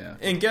 Yeah.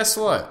 And guess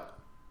what?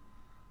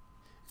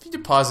 If you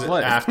deposit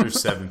after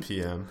 7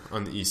 p.m.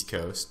 on the East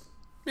Coast,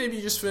 maybe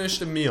you just finished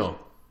a meal.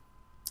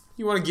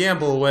 You want to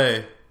gamble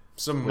away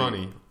some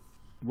money.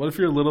 What if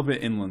you're a little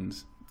bit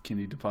inland? Can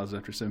you deposit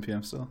after 7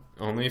 p.m. still?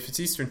 Only if it's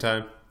Eastern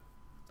time.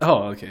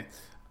 Oh, okay.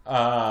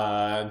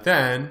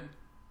 Then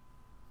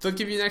they'll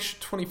give you an extra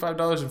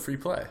 $25 in free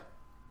play.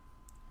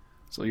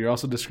 So you're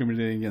also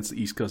discriminating against the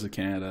East Coast of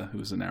Canada,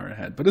 who's an hour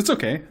ahead. But it's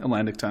okay.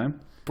 Atlantic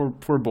time.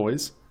 Poor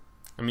boys.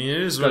 I mean,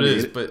 it is what it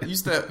is, but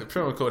use that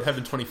promo code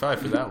HEAVEN25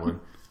 for that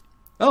one.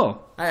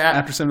 Oh,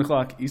 after 7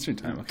 o'clock Eastern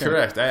time. Okay.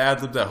 Correct. I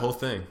ad-libbed that whole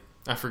thing.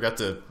 I forgot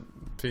to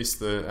paste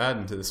the ad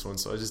into this one,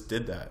 so I just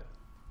did that.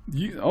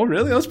 Oh,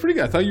 really? That was pretty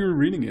good. I thought you were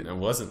reading it. It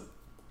wasn't.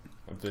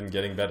 I've been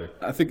getting better.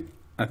 I think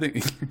I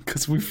think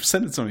because we've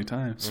said it so many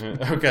times.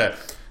 Okay.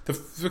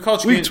 The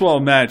college Week games,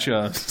 12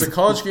 matchups. the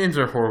college games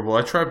are horrible.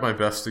 I tried my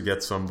best to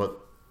get some, but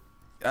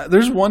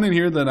There's one in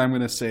here that I'm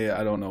going to say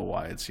I don't know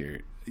why it's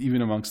here,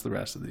 even amongst the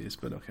rest of these,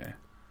 but okay.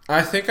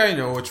 I think I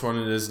know which one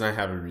it is, and I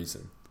have a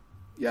reason.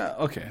 Yeah,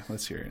 okay,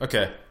 let's hear it.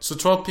 Okay, so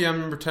 12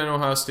 p.m. number 10,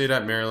 Ohio State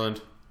at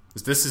Maryland.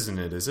 This isn't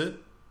it, is it?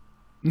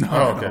 No,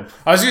 Oh, okay.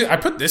 I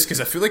put this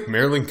because I feel like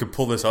Maryland could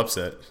pull this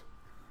upset.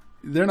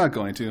 They're not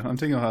going to. I'm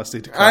taking Ohio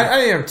State to cover. I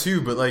am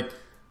too, but like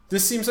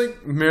this seems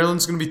like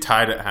Maryland's going to be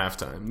tied at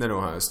halftime. Then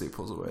Ohio State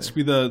pulls away. This could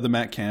be the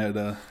Matt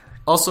Canada.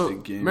 Also,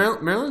 big game.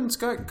 Maryland's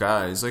got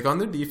guys like on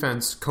their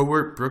defense.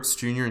 Cowart, Brooks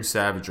Jr., and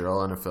Savage are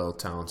all NFL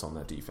talents on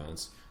that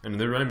defense, and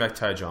their running back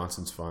Ty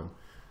Johnson's fun.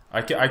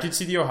 I could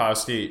see the Ohio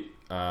State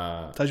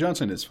Ty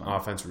Johnson is fun.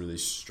 offense really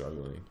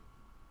struggling,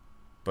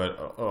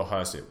 but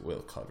Ohio State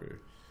will cover.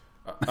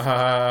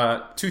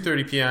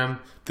 2:30 p.m.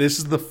 This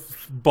is the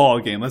ball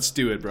game. Let's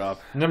do it, bro.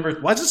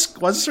 Why is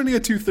it starting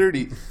at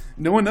 2:30?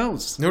 No one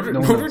knows. Notre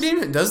No one knows.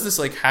 Dame does this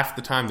like half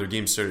the time. Their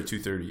games start at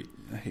 2:30.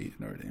 I hate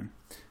Notre Dame.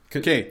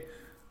 Okay,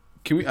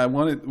 can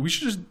we? We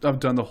should just have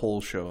done the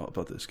whole show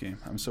about this game.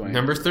 I'm so angry.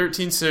 Number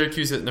 13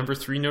 Syracuse at number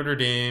 3 Notre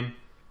Dame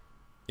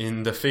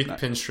in the fake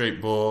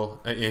pinstripe bowl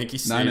at Yankee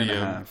Stadium.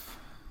 9.5.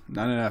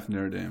 9.5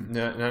 Notre Dame.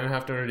 9.5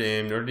 Notre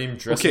Dame. Notre Dame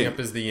dressing Okay. up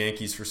as the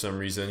Yankees for some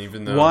reason,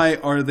 even though Why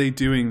are they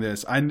doing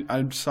this?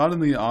 I saw it in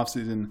the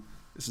offseason.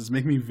 This is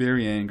making me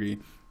very angry.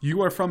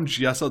 You are from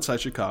just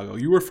outside Chicago.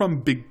 You are from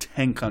Big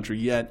Ten country,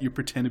 yet you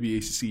pretend to be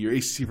ACC. You're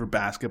ACC for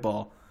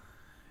basketball.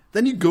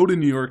 Then you go to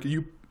New York.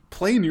 You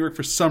play in New York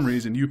for some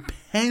reason. You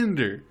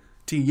pander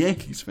to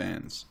Yankees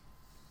fans.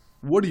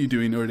 What are you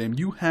doing, Notre Dame?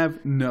 You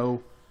have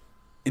no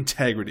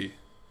integrity.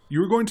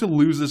 You are going to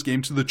lose this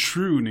game to the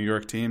true New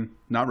York team,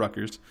 not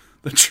Rutgers.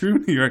 The true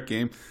New York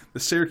game, the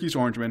Syracuse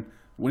Orangemen,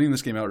 winning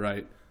this game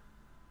outright.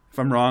 If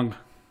I'm wrong,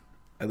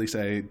 at least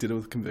I did it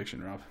with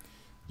conviction, Rob.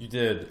 you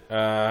did.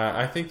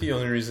 I think the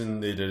only reason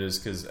they did is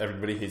because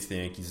everybody hates the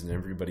Yankees and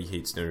everybody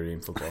hates Notre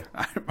Dame football.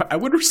 I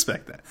would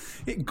respect that.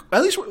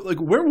 At least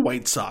wear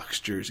White Sox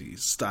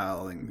jerseys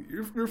styling.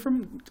 You're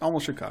from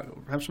almost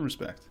Chicago. Have some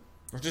respect.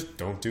 Or just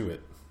don't do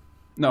it.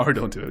 No, or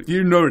don't do it.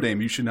 You're Notre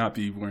Dame. You should not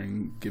be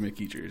wearing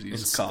gimmicky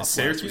jerseys.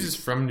 Syracuse is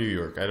from New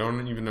York. I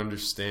don't even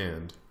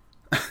understand.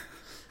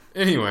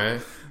 Anyway.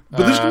 But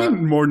there's going to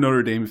be more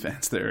Notre Dame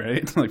fans there,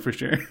 right? Like, for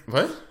sure.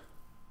 What?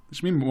 There's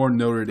going to be more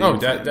Notre Dame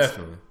fans.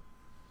 Definitely.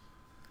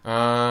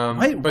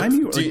 Why But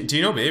New York? do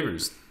you know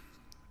Babers?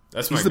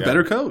 That's my He's the guy.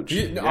 better coach.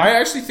 Yeah. I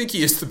actually think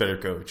he is the better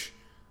coach.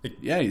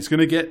 Yeah, he's going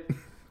to get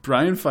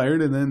Brian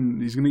fired, and then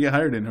he's going to get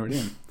hired in Notre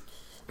Dame.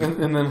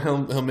 And then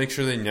he'll make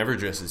sure they never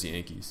dress as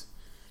Yankees.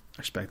 I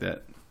respect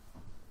that.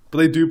 But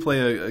they do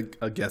play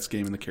a Gets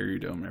game in the Carrier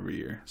Dome every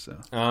year. So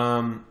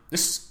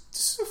This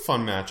is a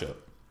fun matchup.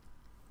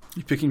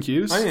 you picking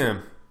Q's? I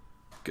am.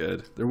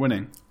 Good. They're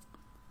winning.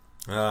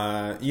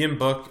 Ian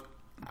Book,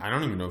 I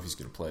don't even know if he's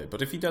going to play,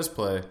 but if he does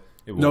play,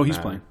 it won't No, he's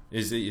matter. playing.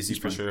 Is he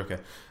for playing. sure?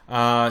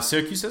 Okay.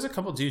 Syracuse has a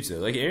couple dudes there.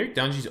 Like Eric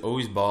Dungy's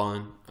always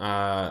balling.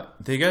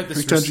 They got this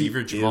Eric Dungey receiver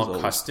is Jamal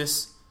always-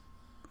 Custis,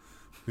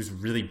 who's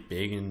really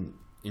big and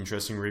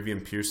interesting.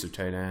 Ravian Pierce, their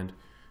tight end.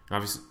 And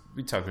obviously,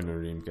 we talk about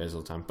Notre Dame guys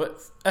all the time, but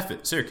F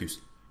it, Syracuse.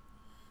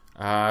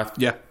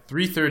 Yeah.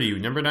 3:30,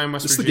 number 9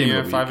 West This is the game Virginia,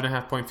 of the week.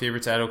 5.5 point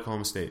favorites at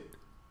Oklahoma State.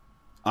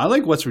 I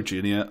like West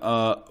Virginia.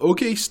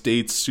 OK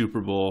State's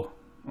Super Bowl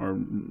or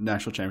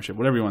national championship,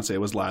 whatever you want to say,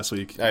 it was last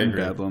week I in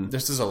agree. Bedlam.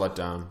 This is a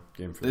letdown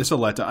game for them. It's a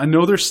letdown. I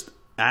know they're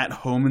at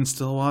home in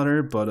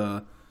Stillwater,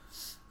 but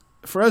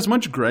for as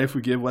much gripe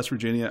we give West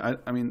Virginia,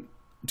 I mean,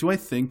 do I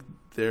think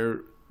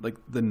they're like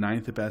the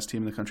 9th best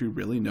team in the country?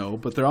 Really? No,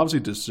 but they're obviously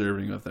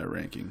deserving of that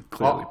ranking,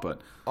 clearly. But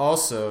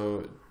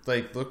Also,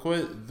 like, look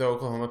what the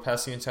Oklahoma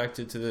passing attack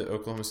did to the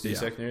Oklahoma State Yeah.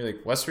 secondary.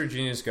 Like, West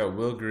Virginia's got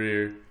Will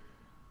Greer,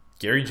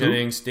 Gary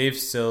Jennings, Dave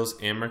Stills,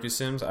 and Marcus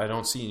Sims. I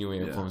don't see any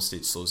way Oklahoma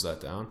State slows that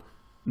down.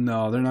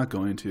 no, they're not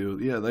going to.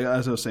 Yeah, like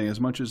as I was saying, as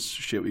much as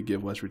shit we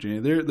give West Virginia,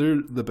 they're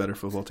the better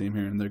football team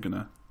here, and they're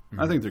gonna.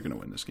 I think they're gonna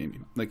win this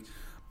game. Like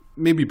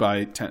maybe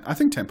by 10. I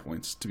think 10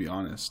 points, to be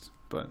honest.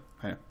 But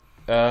hey,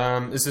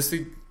 Is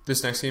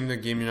this next game the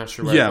game you're not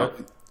sure about?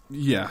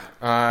 yeah,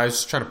 yeah. I was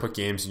just trying to put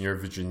games, and you're a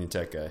Virginia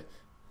Tech guy.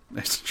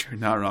 You're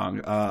not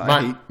wrong.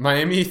 I hate.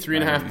 Miami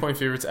 3.5 point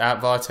favorites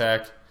at Va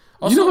Tech. You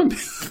Also, know,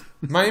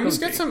 Miami's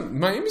got some.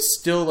 Miami's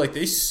still like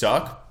they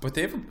suck, but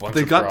they have a bunch.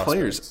 they of got prospects.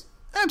 players.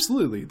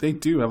 Absolutely, they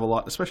do have a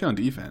lot, especially on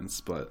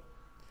defense. But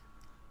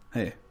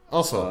hey,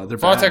 Also, they're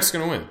Va bad. Tech's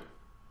going to win.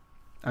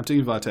 I'm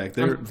taking Vatek.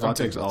 I'm Vatek's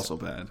taking also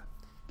bad.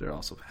 They're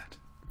also bad.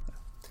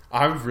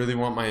 I really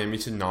want Miami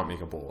to not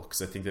make a bowl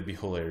because I think that'd be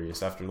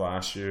hilarious after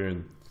last year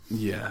and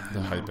Yeah,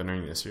 the hype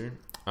entering this year.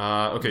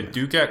 Okay,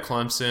 Duke at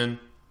Clemson,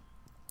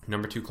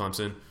 number 2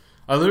 Clemson.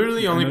 I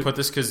literally only put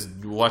this because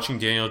watching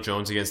Daniel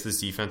Jones against this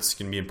defense is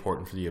going to be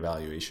important for the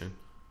evaluation.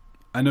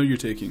 I know you're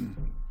taking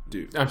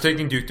Duke. I'm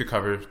taking Duke to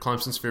cover.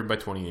 Clemson's favored by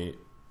 28.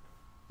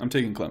 I'm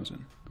taking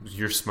Clemson.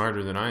 You're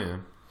smarter than I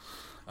am.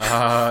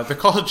 The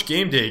college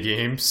game day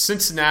game,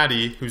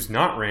 Cincinnati, who's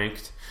not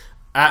ranked,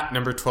 At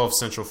number 12,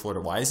 Central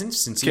Florida. Why isn't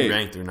Cincy Okay.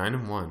 ranked? They're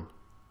 9-1.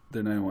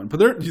 They're 9-1, but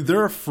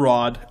they're a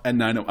fraud at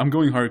 9-0. I'm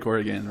going hardcore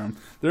again.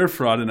 They're a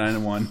fraud at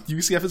 9-1.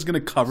 UCF is going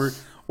to cover.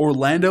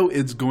 Orlando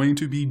is going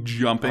to be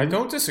jumping. I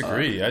don't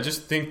disagree. I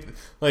just think,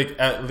 like,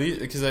 at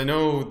least because I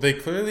know they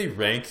clearly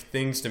rank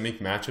things to make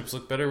matchups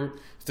look better.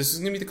 If this is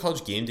going to be the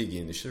college game day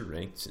game, they should have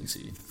ranked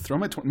Cincy. Throw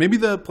them at 20. Maybe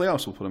the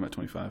playoffs will put them at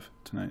 25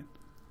 tonight.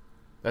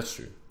 That's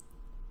true.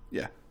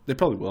 Yeah, they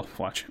probably will.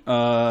 Watch.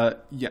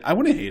 Yeah, I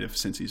wouldn't hate if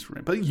Cincy's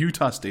ranked. But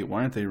Utah State,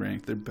 why aren't they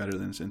ranked? They're better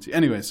than Cincy.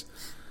 Anyways,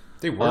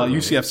 They were.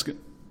 UCF's.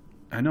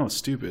 I know it's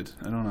stupid.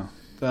 I don't know.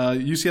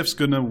 UCF's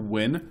gonna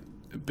win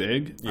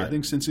big. Yeah. I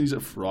think Cincy's a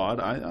fraud.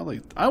 I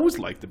always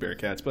like the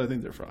Bearcats, but I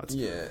think they're frauds.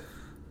 Yeah.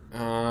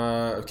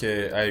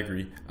 Okay, I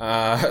agree.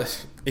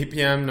 8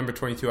 p.m. number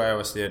 22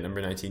 Iowa State,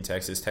 number 19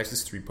 Texas.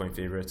 Texas 3-point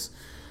favorites.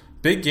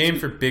 Big game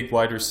for big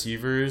wide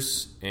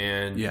receivers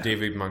and Yeah.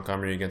 David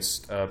Montgomery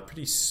against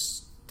pretty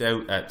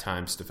stout at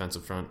times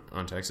defensive front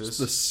on Texas.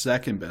 The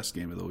second best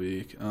game of the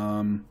week.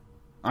 I'm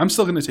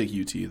still gonna take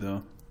UT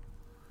though.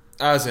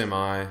 As am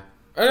I.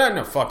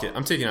 No, fuck it.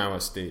 I'm taking Iowa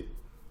State.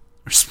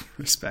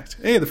 Respect.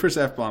 Hey, the first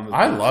F bomb.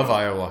 I love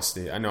Iowa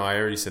State. I know. I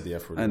already said the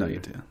F word. I know earlier.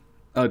 you do.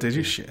 Oh, did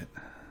you? Shit.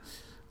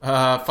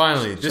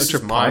 Finally, this Shut is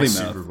your my potty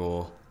Super mouth.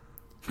 Bowl.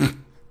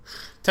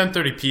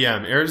 10:30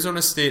 p.m.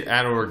 Arizona State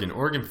at Oregon.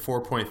 Oregon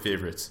 4-point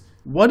favorites.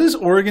 What has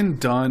Oregon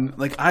done?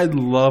 Like, I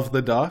love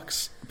the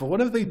Ducks, but what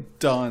have they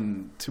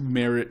done to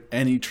merit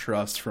any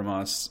trust from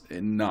us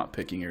in not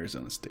picking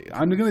Arizona State?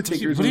 I'm going to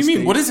take Arizona What do you State.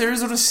 mean? What has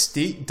Arizona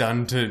State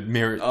done to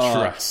merit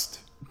trust?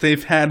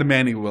 They've had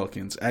Manny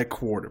Wilkins at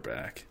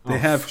quarterback. They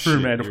have shit,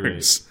 Herm you're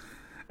Edwards.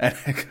 At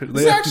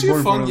It's actually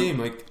a fun game.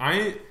 Like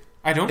I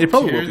don't It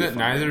probably care will be a that fun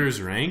neither game.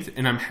 is ranked,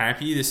 and I'm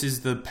happy this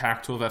is the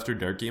Pac-12 After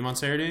Dark game on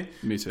Saturday.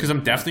 Me too. Because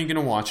I'm definitely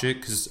going to watch it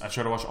because I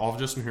try to watch all of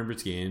Justin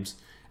Herbert's games.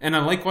 And I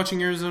like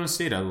watching Arizona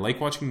State. I like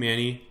watching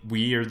Manny.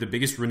 We are the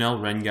biggest Rennell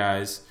Wren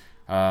guys.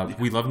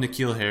 We love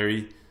N'Keal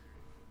Harry.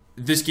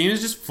 This game is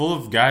just full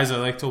of guys I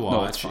like to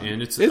watch, fun.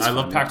 and It's I fun,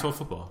 love yeah. Pac-12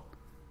 football.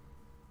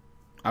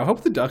 I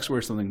hope the Ducks wear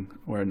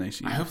a nice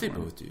uniform. I hope they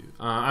both do.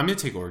 I'm going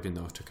to take Oregon,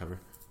 though, to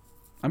cover.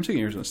 I'm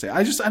taking Arizona State.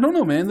 I don't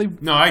know, man.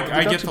 I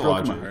Ducks get the broke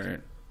logic. my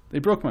heart. They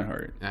broke my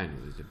heart. I know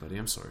they did, buddy.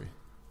 I'm sorry.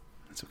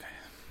 It's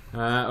okay.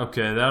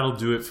 Okay, that'll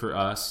do it for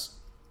us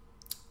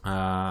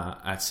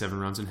at 7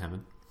 Rounds in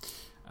Heaven.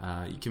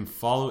 You can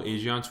follow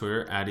AJ on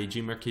Twitter at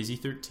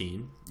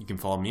AJMarchese13. You can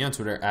follow me on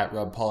Twitter at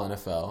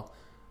RobPaulNFL.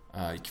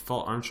 You can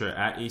follow Armchair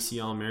at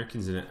ACL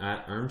Americans and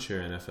at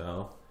Armchair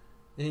NFL.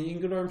 And you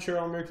can go to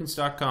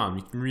ArmchairAllAmericans.com.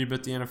 You can read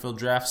about the NFL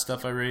draft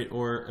stuff I rate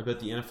or about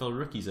the NFL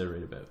rookies I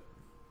rate about.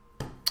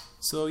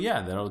 So,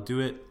 yeah, that'll do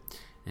it.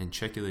 And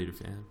check you later,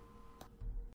 fam.